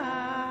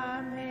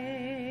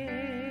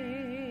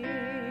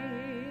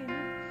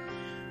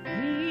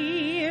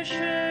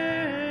 Mishaberach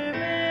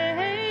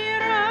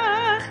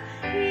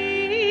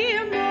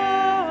imotenu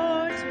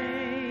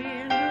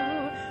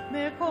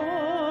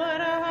mekor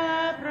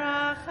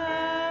habracha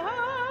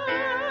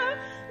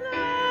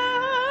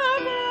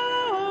lavotenu.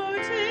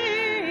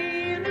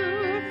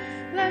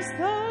 Bless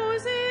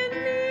those in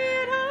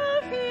need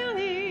of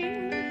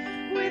healing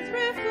with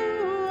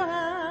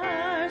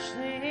refuah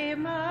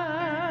shlema,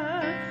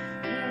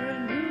 the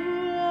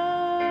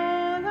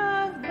renewal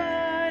of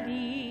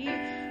body,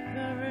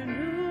 the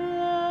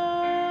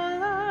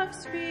renewal of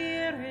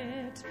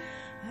spirit,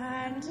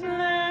 and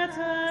let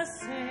us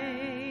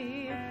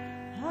say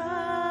Amen.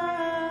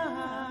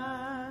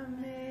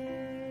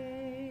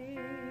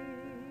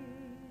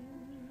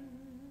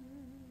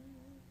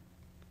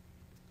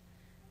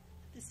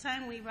 This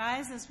time we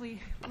rise as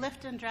we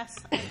lift and dress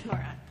our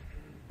Torah.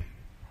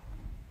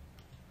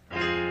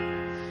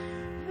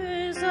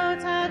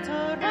 V'zot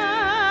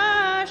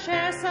haTorah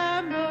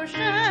she'asa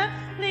Moshe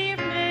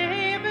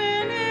lifnei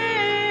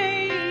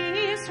bnei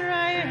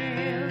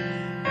Yisrael,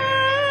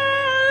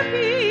 al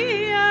pi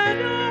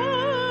Adonai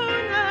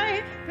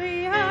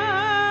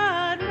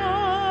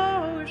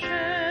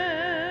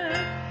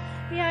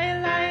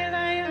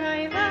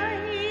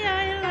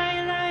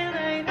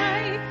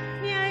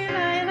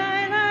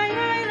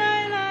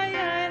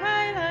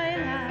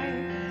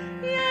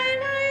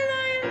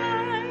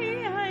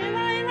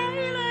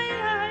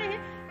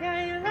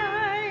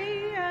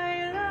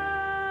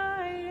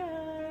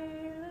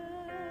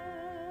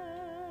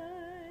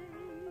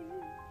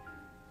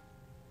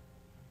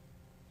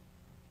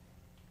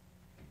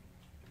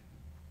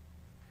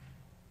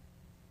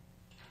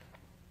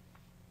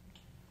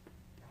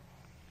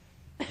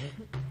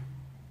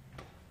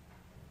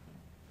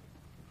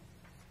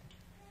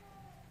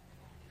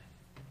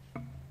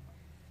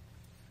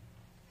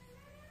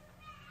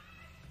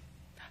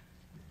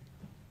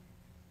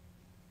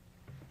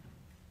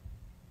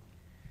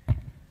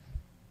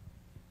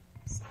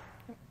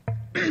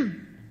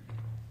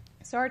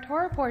So our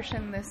Torah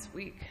portion this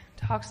week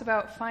talks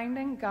about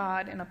finding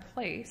God in a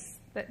place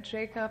that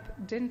Jacob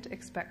didn't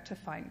expect to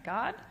find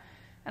God.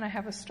 And I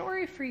have a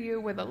story for you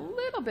with a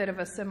little bit of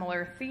a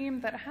similar theme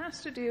that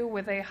has to do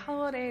with a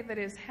holiday that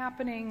is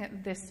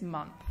happening this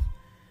month.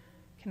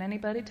 Can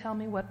anybody tell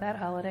me what that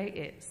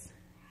holiday is?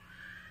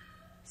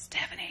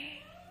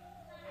 Stephanie.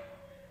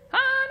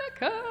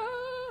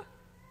 Hanukkah.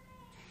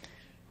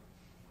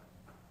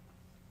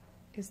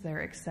 Is there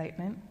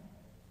excitement?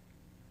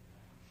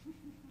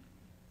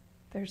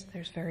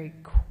 There's very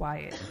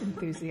quiet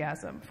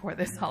enthusiasm for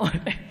this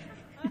holiday.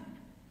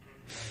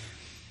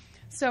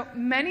 So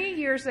many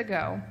years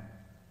ago,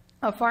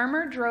 a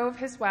farmer drove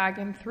his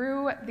wagon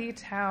through the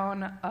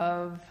town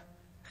of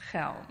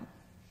Chelm.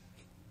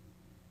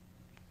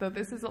 Though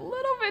this is a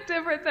little bit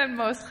different than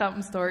most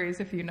Chelm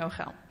stories if you know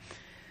Chelm.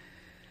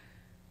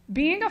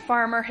 Being a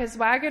farmer, his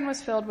wagon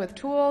was filled with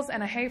tools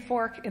and a hay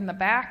fork in the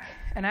back,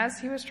 and as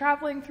he was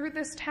traveling through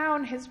this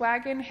town, his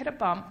wagon hit a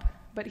bump,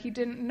 but he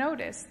didn't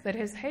notice that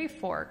his hay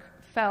fork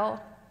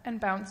fell and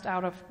bounced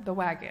out of the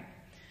wagon.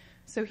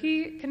 So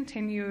he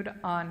continued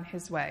on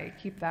his way.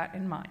 Keep that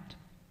in mind.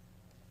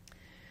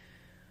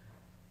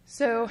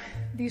 So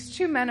these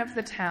two men of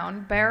the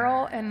town,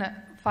 Beryl and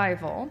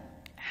Fievel,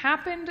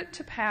 happened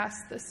to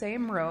pass the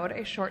same road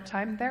a short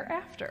time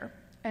thereafter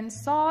and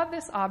saw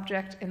this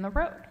object in the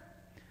road.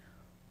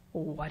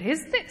 "What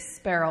is this?"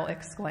 Beryl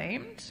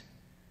exclaimed.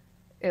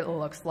 "It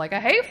looks like a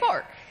hay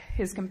fork,"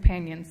 his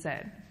companion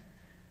said.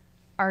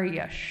 "Are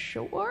you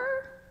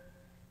sure?"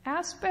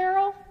 asked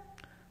Beryl.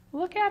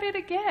 "Look at it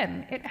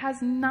again. It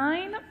has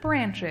 9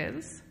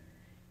 branches.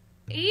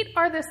 8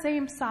 are the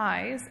same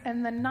size,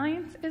 and the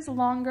 9th is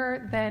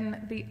longer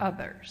than the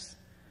others.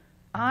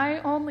 I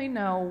only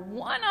know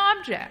one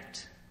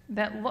object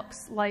that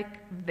looks like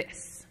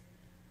this."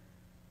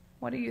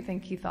 What do you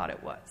think he thought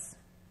it was?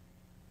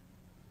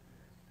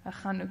 A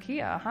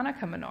Chanukiah, a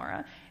Hanukkah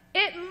menorah.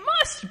 It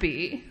must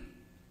be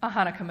a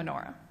Hanukkah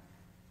menorah.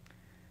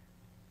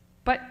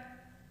 But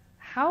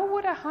how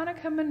would a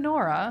Hanukkah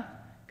menorah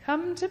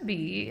come to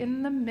be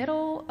in the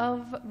middle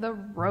of the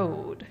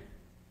road?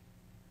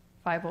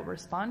 Fievel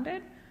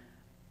responded,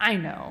 "I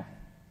know.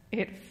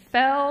 It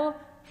fell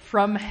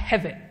from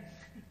heaven."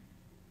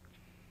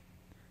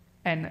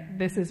 And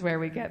this is where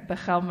we get the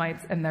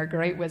Chelmites and their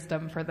great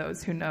wisdom for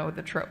those who know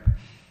the trope.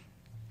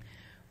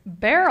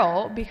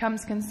 Beryl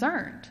becomes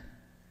concerned.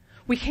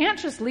 We can't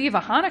just leave a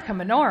Hanukkah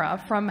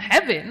menorah from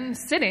heaven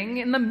sitting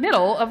in the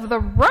middle of the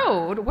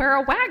road where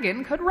a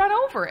wagon could run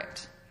over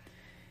it.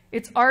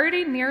 It's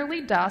already nearly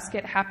dusk.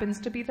 It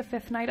happens to be the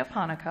 5th night of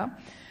Hanukkah.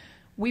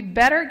 We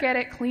better get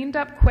it cleaned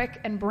up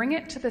quick and bring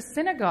it to the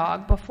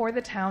synagogue before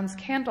the town's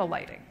candle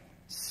lighting.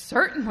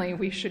 Certainly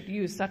we should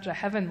use such a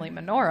heavenly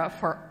menorah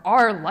for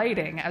our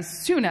lighting as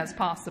soon as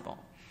possible.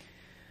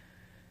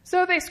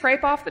 So they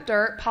scrape off the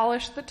dirt,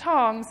 polished the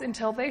tongs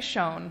until they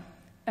shone,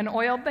 and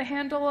oiled the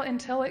handle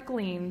until it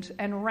gleamed,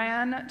 and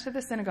ran to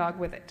the synagogue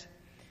with it.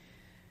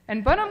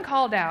 And Bunham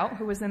called out,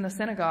 who was in the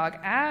synagogue,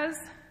 as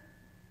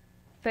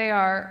they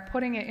are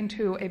putting it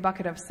into a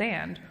bucket of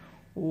sand,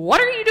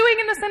 "What are you doing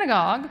in the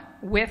synagogue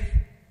with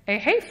a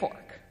hay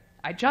fork?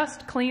 I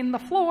just cleaned the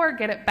floor,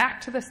 get it back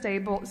to the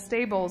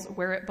stables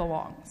where it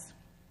belongs."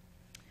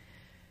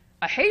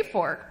 "A hay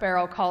fork,"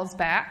 Beryl calls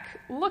back.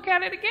 "Look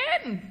at it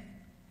again.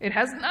 It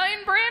has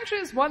 9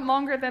 branches, one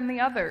longer than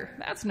the other.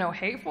 That's no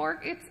hay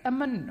fork, it's a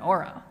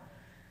menorah.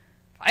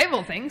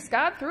 Fievel thinks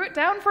God threw it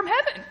down from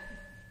heaven.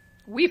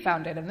 We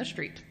found it in the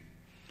street."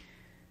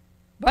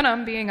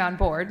 Bunham, being on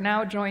board,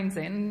 now joins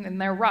in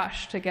their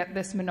rush to get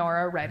this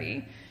menorah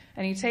ready.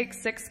 And he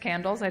takes 6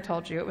 candles, I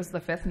told you it was the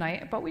 5th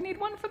night, but we need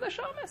one for the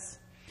Shabbos,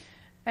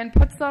 and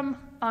puts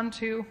them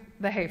onto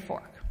the hay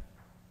fork.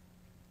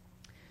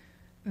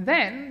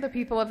 Then the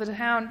people of the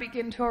town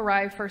begin to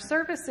arrive for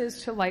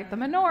services to light the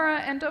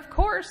menorah, and of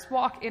course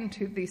walk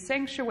into the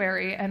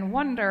sanctuary and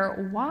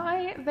wonder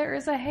why there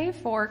is a hay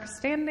fork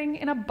standing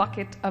in a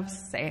bucket of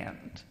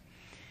sand.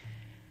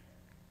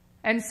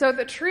 And so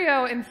the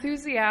trio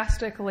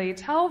enthusiastically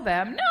tell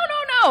them,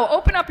 no,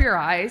 open up your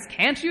eyes.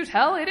 Can't you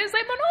tell it is a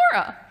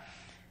menorah?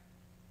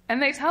 And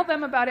they tell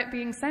them about it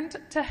being sent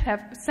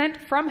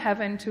from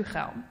heaven to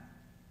Chelm.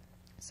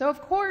 So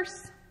of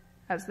course,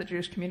 as the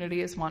Jewish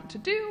community is wont to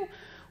do,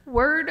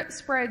 word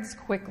spreads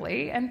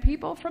quickly, and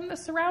people from the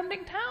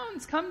surrounding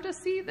towns come to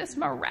see this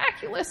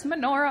miraculous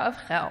menorah of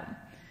Chelm.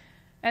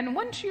 And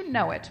once you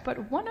know it,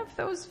 but one of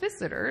those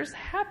visitors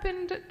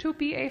happened to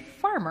be a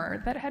farmer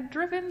that had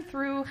driven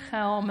through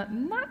Chelm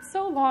not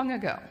so long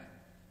ago.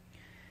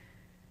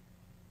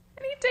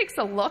 And he takes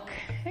a look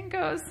and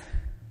goes,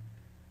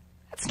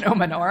 "That's no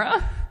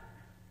menorah.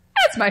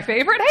 That's my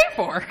favorite hay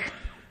fork."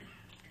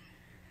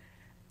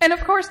 And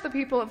of course, the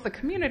people of the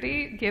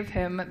community give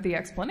him the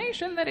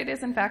explanation that it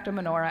is in fact a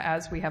menorah,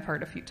 as we have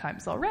heard a few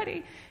times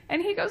already.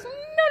 And he goes,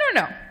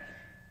 no.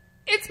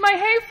 It's my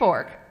hay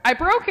fork. I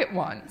broke it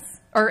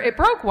once, or it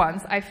broke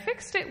once. I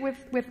fixed it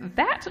with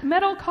that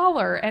metal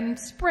collar and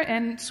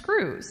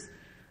screws.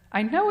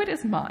 I know it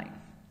is mine.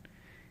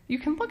 you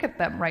can look at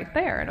them right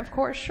there. And of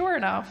course, sure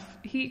enough,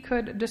 he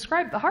could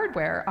describe the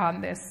hardware on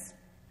this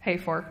hay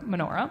fork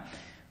menorah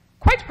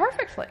quite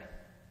perfectly.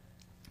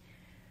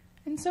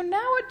 And so now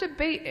a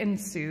debate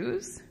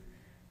ensues,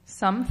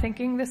 some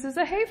thinking this is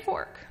a hay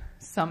fork,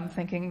 some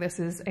thinking this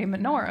is a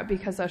menorah,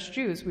 because us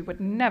Jews, we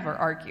would never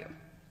argue.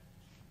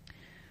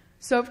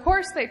 So of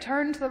course they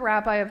turn to the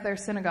rabbi of their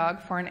synagogue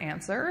for an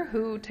answer,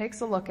 who takes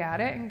a look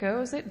at it and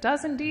goes, it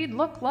does indeed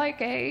look like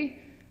a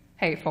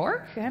hay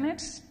fork, and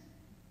it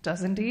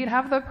does indeed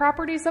have the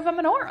properties of a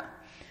menorah.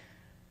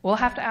 We'll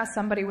have to ask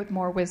somebody with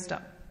more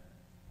wisdom.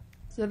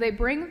 So they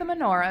bring the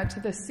menorah to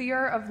the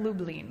seer of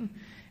Lublin,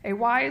 a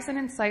wise and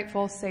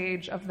insightful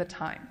sage of the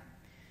time.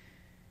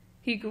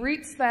 He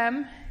greets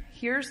them,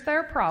 hears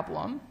their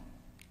problem,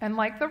 and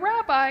like the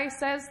rabbi,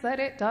 says that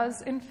it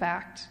does, in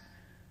fact,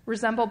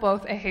 resemble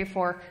both a hay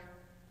fork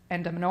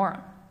and a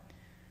menorah.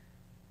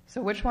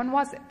 So which one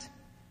was it?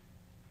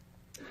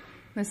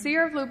 The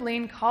seer of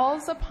Lublin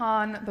calls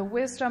upon the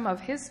wisdom of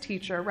his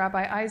teacher,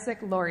 Rabbi Isaac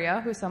Luria,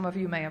 who some of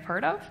you may have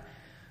heard of,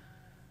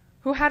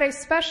 who had a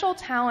special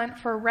talent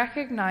for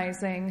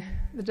recognizing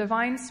the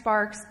divine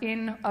sparks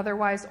in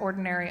otherwise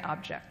ordinary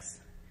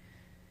objects.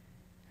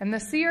 And the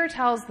seer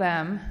tells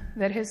them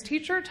that his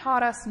teacher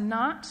taught us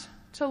not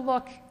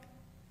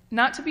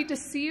to be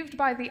deceived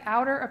by the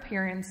outer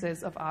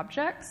appearances of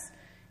objects,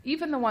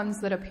 even the ones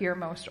that appear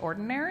most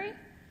ordinary,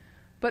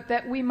 but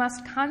that we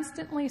must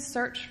constantly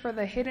search for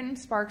the hidden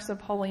sparks of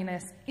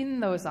holiness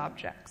in those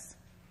objects.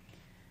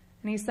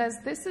 And he says,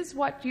 this is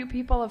what you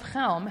people of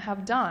Chelm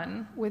have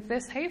done with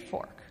this hay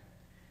fork.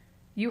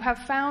 You have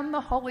found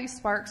the holy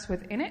sparks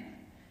within it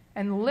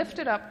and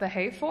lifted up the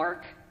hay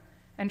fork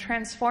and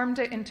transformed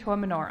it into a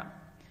menorah.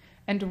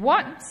 And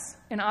once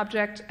an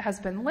object has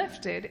been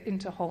lifted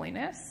into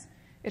holiness,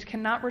 it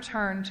cannot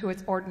return to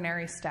its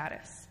ordinary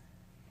status.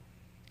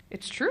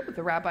 It's true,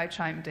 the rabbi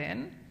chimed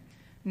in.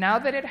 Now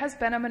that it has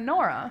been a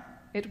menorah,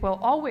 it will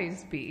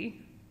always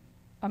be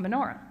a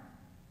menorah.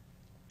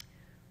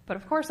 But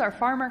of course, our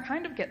farmer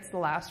kind of gets the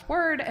last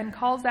word and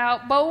calls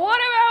out, but what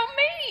about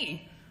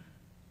me?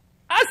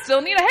 I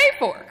still need a hay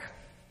fork.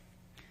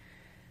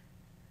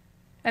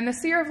 And the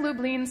seer of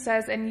Lublin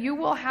says, and you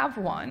will have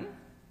one,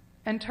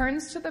 and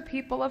turns to the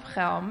people of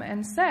Chelm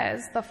and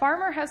says, the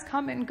farmer has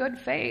come in good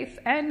faith,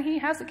 and he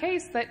has a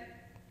case that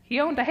he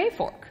owned a hay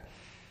fork.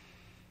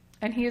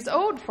 And he is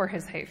owed for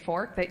his hay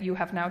fork that you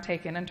have now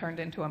taken and turned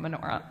into a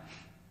menorah.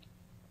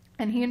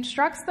 And he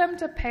instructs them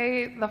to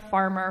pay the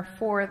farmer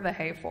for the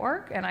hay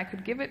fork, and I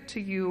could give it to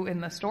you in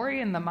the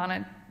story in the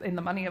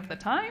money of the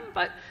time,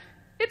 but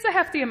it's a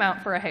hefty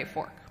amount for a hay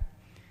fork.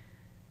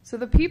 So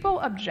the people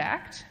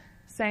object,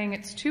 saying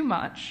it's too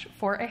much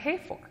for a hay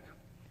fork.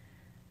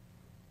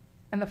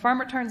 And the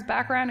farmer turns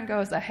back around and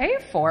goes, a hay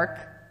fork?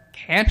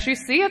 Can't you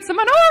see it's a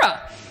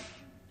menorah?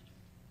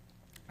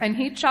 And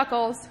he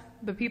chuckles.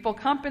 The people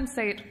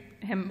compensate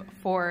him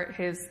for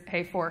his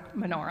hay fork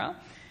menorah.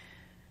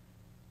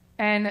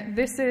 And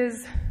this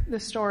is the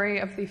story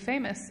of the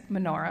famous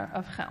menorah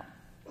of Chelm.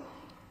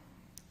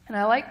 And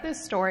I like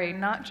this story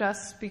not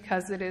just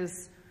because it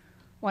is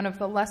one of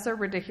the lesser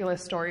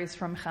ridiculous stories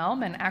from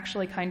Chelm and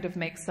actually kind of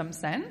makes some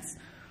sense,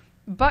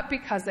 but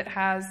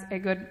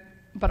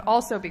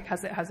also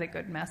because it has a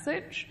good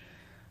message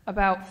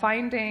about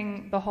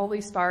finding the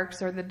holy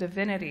sparks or the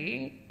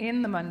divinity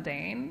in the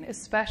mundane,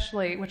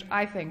 especially, which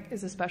I think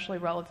is especially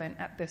relevant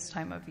at this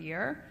time of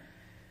year.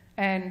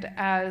 And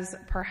as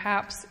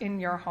perhaps in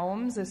your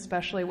homes,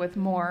 especially with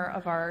more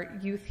of our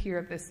youth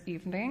here this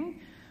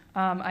evening,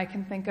 I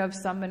can think of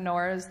some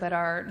menorahs that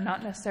are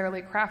not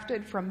necessarily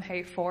crafted from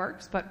hay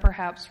forks, but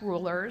perhaps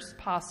rulers,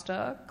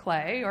 pasta,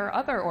 clay, or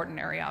other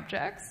ordinary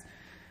objects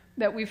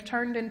that we've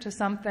turned into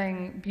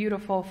something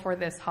beautiful for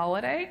this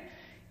holiday,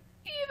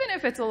 even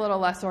if it's a little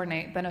less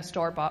ornate than a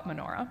store-bought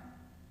menorah.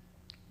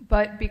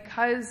 But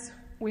because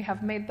we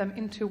have made them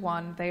into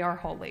one, they are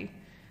holy,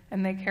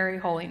 and they carry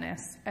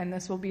holiness. And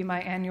this will be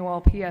my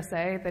annual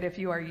PSA, that if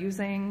you are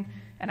using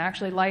and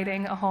actually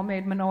lighting a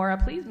homemade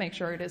menorah, please make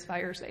sure it is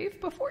fire safe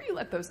before you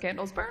let those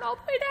candles burn all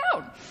the way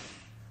down.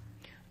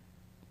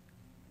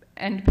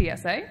 End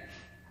PSA.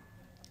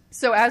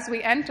 So as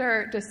we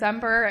enter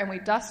December and we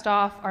dust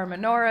off our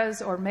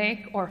menorahs or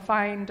make or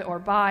find or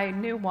buy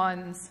new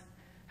ones,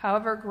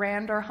 however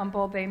grand or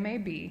humble they may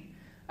be,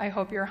 I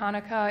hope your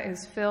Hanukkah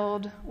is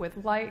filled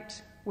with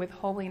light, with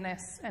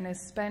holiness, and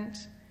is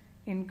spent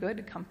in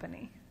good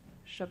company.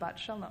 Shabbat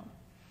Shalom.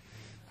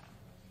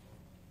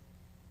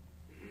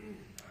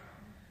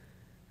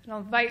 And I'll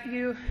invite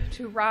you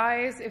to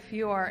rise if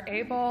you are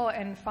able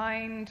and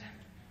find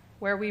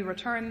where we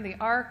return the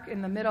ark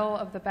in the middle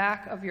of the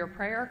back of your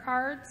prayer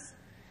cards.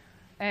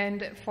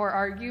 And for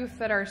our youth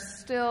that are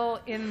still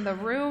in the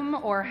room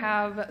or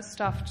have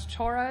stuffed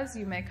Torahs,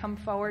 you may come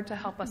forward to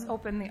help us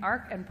open the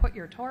ark and put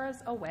your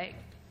Torahs away.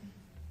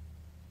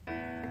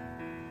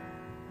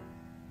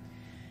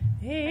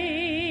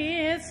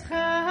 Es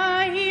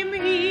chaim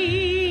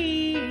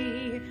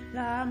hi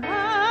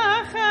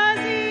lamachazikim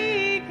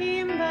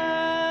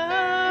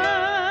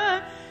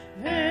ba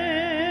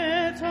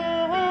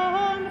v'tomchem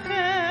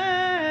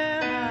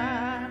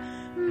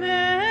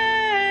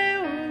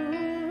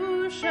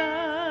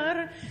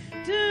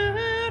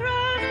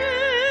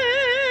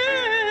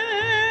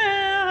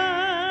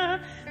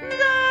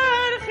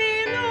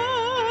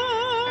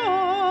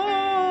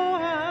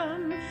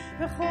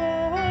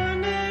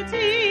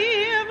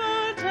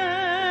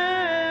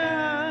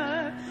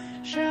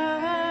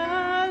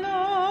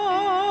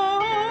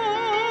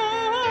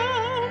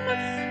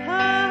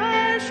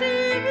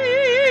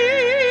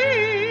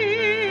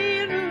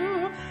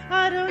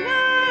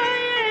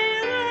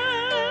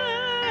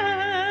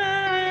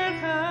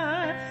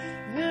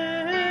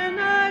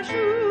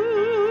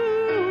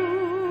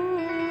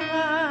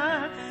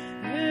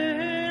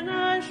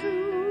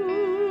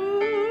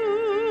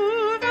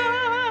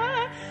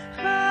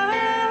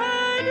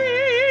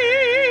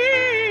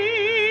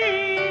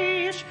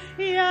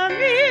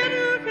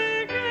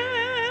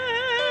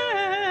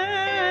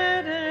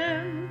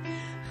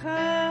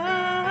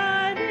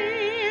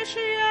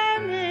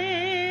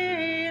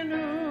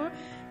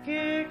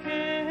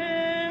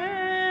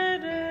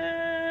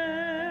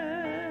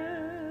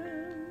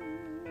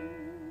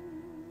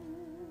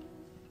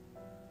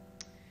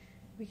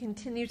We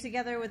continue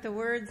together with the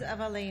words of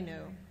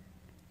Aleinu.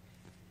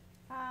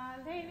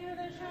 Aleinu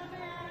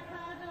l'shomer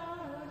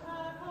kadosh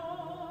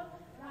hakol,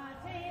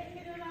 latei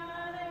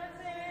chidula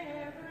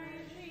letzeh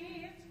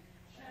breshit,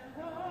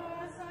 shelo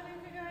salim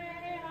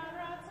figurei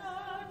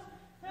haratzot,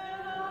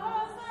 velo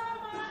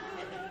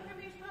samanu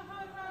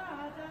k'mishpachot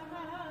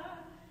ha'adama,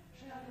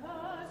 shelo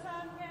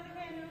sam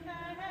kenkenu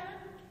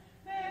lahem,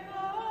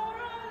 v'mor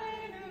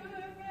aleinu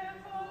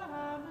k'chol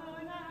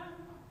hamonam,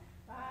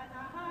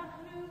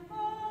 v'anachnu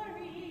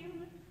korim,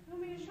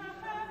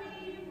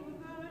 u'mishachavim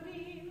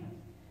u'godim,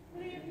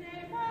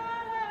 Livnei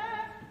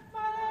Malach,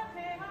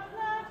 Malachei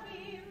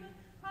Hamlachim,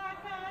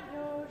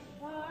 HaKadosh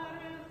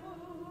Baruch Hu.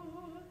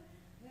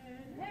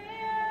 V'ne'emar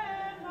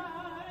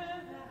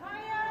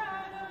v'haya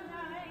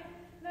Adonai,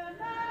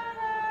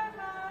 le'malach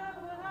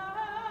ha'ul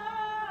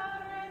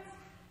ha'aretz,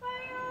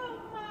 v'yom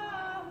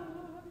ha'u,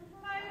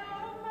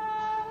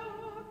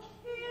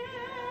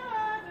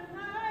 yeh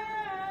Adonai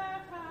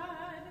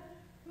echad,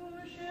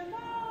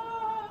 u'shemo,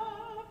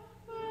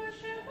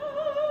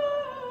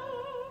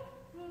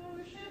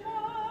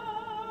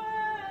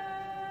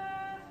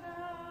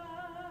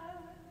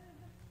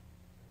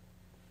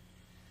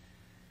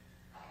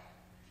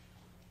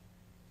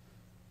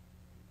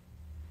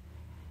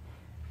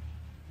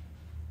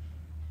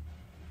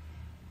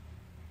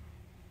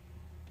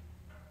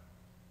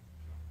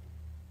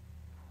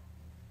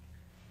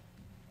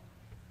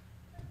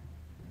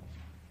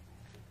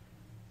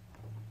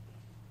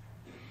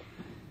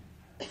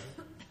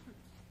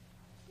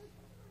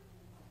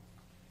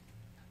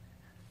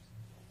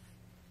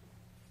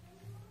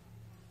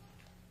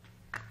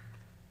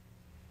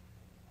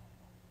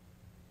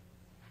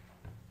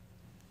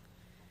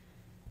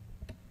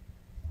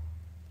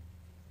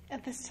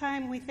 At this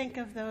time, we think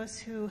of those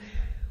who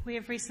we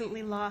have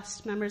recently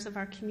lost, members of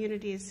our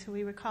communities who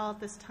we recall at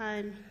this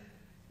time,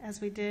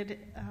 as we do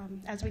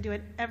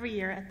it every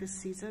year at this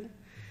season.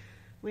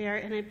 We are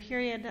in a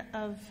period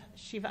of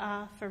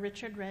Shiv'ah for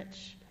Richard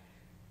Rich.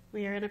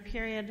 We are in a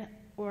period,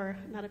 or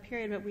not a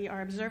period, but we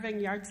are observing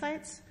yard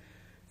sites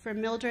for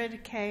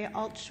Mildred K.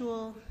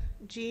 Altschul,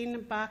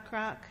 Jean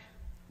Bachrach,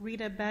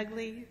 Rita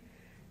Begley,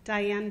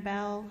 Diane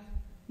Bell,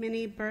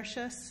 Minnie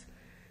Burshus,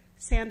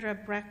 Sandra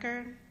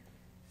Brecker,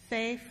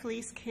 Faye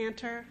Fleece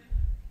Cantor,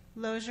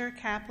 Lozier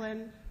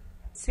Kaplan,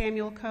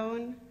 Samuel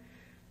Cohn,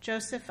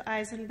 Joseph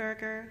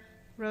Eisenberger,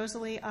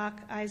 Rosalie Ock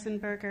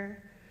Eisenberger,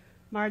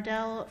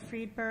 Mardell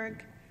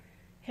Friedberg,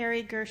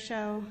 Harry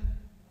Gershow,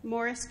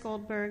 Morris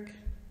Goldberg,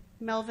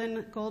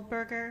 Melvin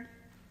Goldberger,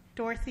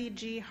 Dorothy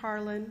G.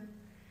 Harlan,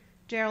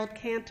 Gerald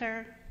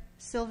Cantor,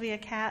 Sylvia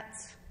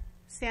Katz,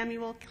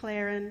 Samuel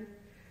Claren,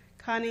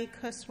 Connie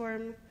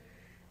Kussworm,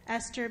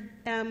 Esther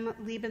M.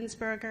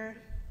 Liebensberger,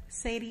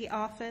 Sadie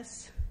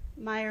Office,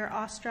 Meyer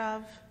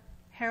Ostrov,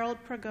 Harold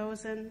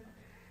Prigozhin,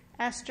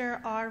 Esther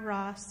R.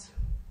 Ross,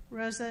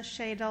 Rosa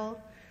Shadle,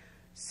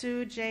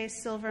 Sue J.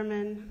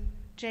 Silverman,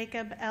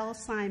 Jacob L.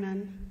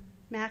 Simon,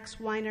 Max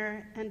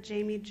Weiner, and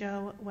Jamie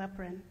Jo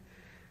Weprin.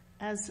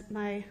 As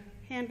my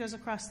hand goes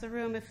across the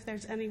room, if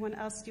there's anyone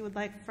else you would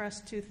like for us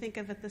to think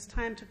of at this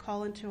time to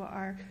call into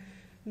our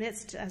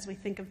midst as we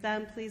think of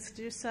them, please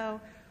do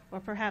so. Or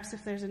perhaps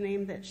if there's a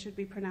name that should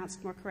be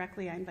pronounced more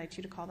correctly, I invite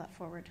you to call that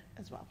forward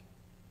as well.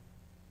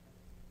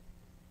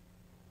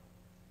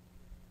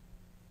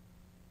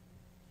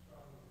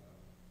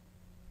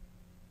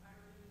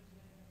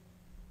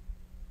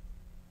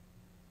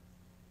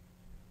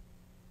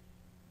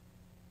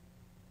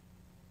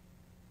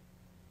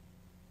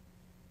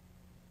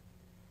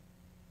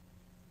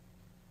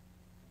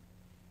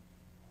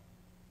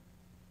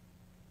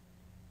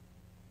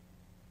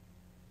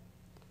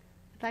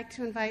 I'd like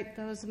to invite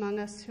those among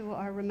us who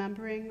are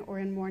remembering or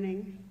in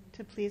mourning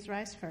to please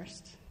rise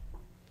first.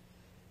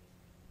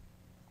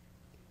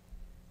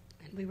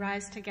 And we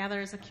rise together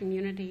as a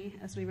community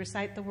as we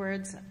recite the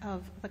words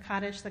of the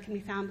Kaddish that can be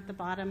found at the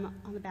bottom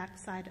on the back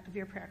side of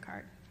your prayer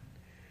card.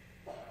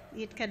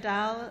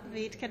 Yitkadal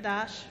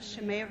v'yitkadash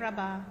shemei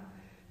rabbah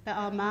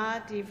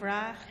be'alma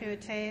divra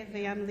chute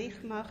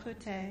v'yamlich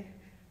malchute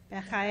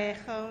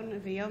b'chayechon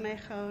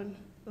v'yomechon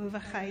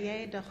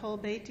u'v'chaye dechol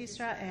beit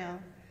Yisrael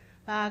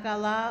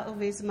Ba'agala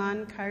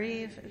uvizman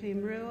kariv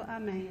v'imru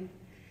amen.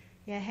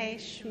 Yehei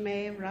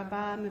shmei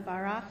rabba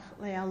mibarach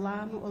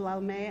le'alam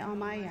u'lalmei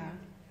almaya.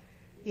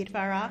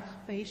 Yitbarach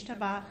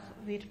v'yishtabach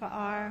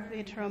v'yitba'ar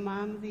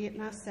v'yitromam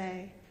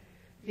v'yitnaseh.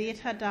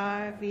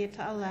 V'yithadar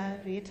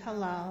v'yit'aleh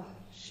v'yithalal.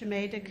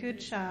 Shmei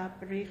dekudsha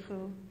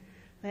b'richu.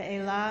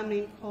 Le'ela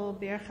min kol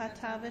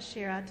birchata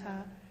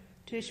v'shirata.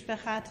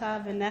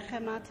 Tushbechata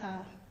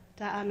v'nechemata.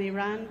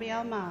 Da'amiran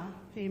bi'alma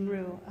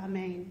v'imru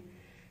amen.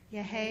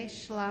 Yehei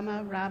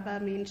Shlama Rabba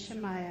Min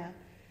Shemaya,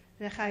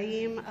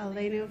 V'chaim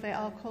Aleinu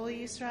Ve'al Kol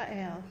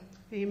Yisrael,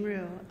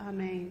 V'imru,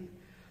 Amen.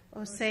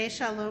 Osei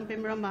Shalom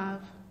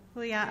B'mromav,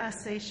 Huya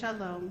Asei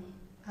Shalom,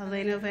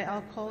 Aleinu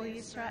Ve'al Kol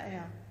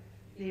Yisrael,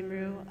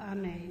 V'imru,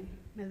 Amen.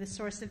 May the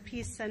source of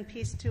peace send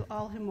peace to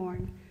all who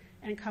mourn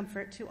and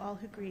comfort to all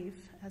who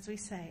grieve, as we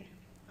say,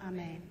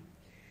 Amen.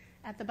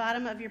 At the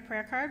bottom of your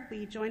prayer card,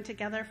 we join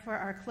together for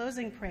our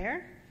closing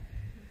prayer.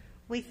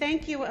 We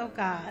thank you, O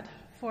God,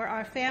 for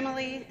our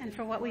family and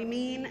for what we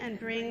mean and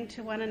bring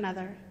to one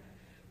another.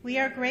 We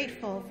are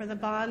grateful for the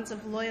bonds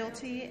of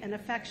loyalty and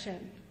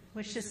affection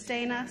which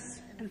sustain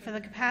us and for the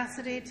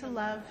capacity to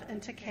love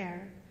and to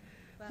care.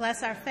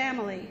 Bless our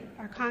family,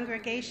 our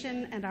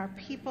congregation, and our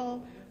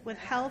people with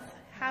health,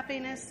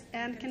 happiness,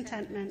 and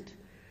contentment.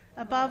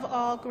 Above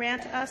all,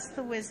 grant us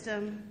the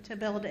wisdom to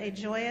build a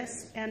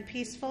joyous and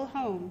peaceful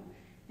home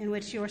in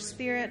which your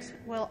Spirit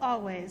will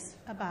always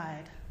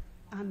abide.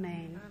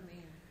 Amen.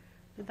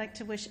 We'd like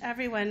to wish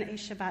everyone a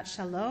Shabbat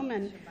Shalom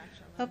and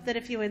hope that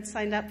if you had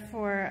signed up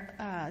for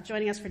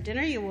joining us for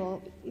dinner, you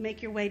will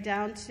make your way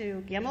down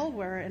to Gimel,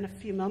 where in a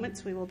few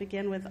moments we will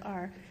begin with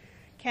our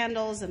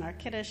candles and our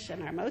kiddush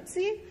and our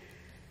motzi.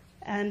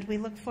 And we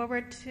look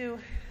forward to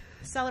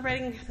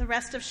celebrating the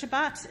rest of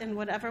Shabbat in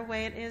whatever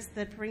way it is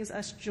that brings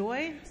us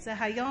joy.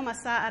 Zehayom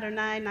asa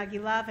Adonai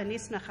nagilah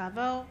v'nismech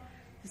bo.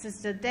 This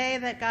is the day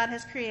that God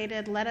has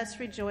created. Let us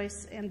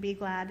rejoice and be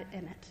glad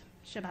in it.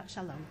 Shabbat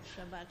Shalom.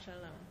 Shabbat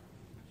Shalom.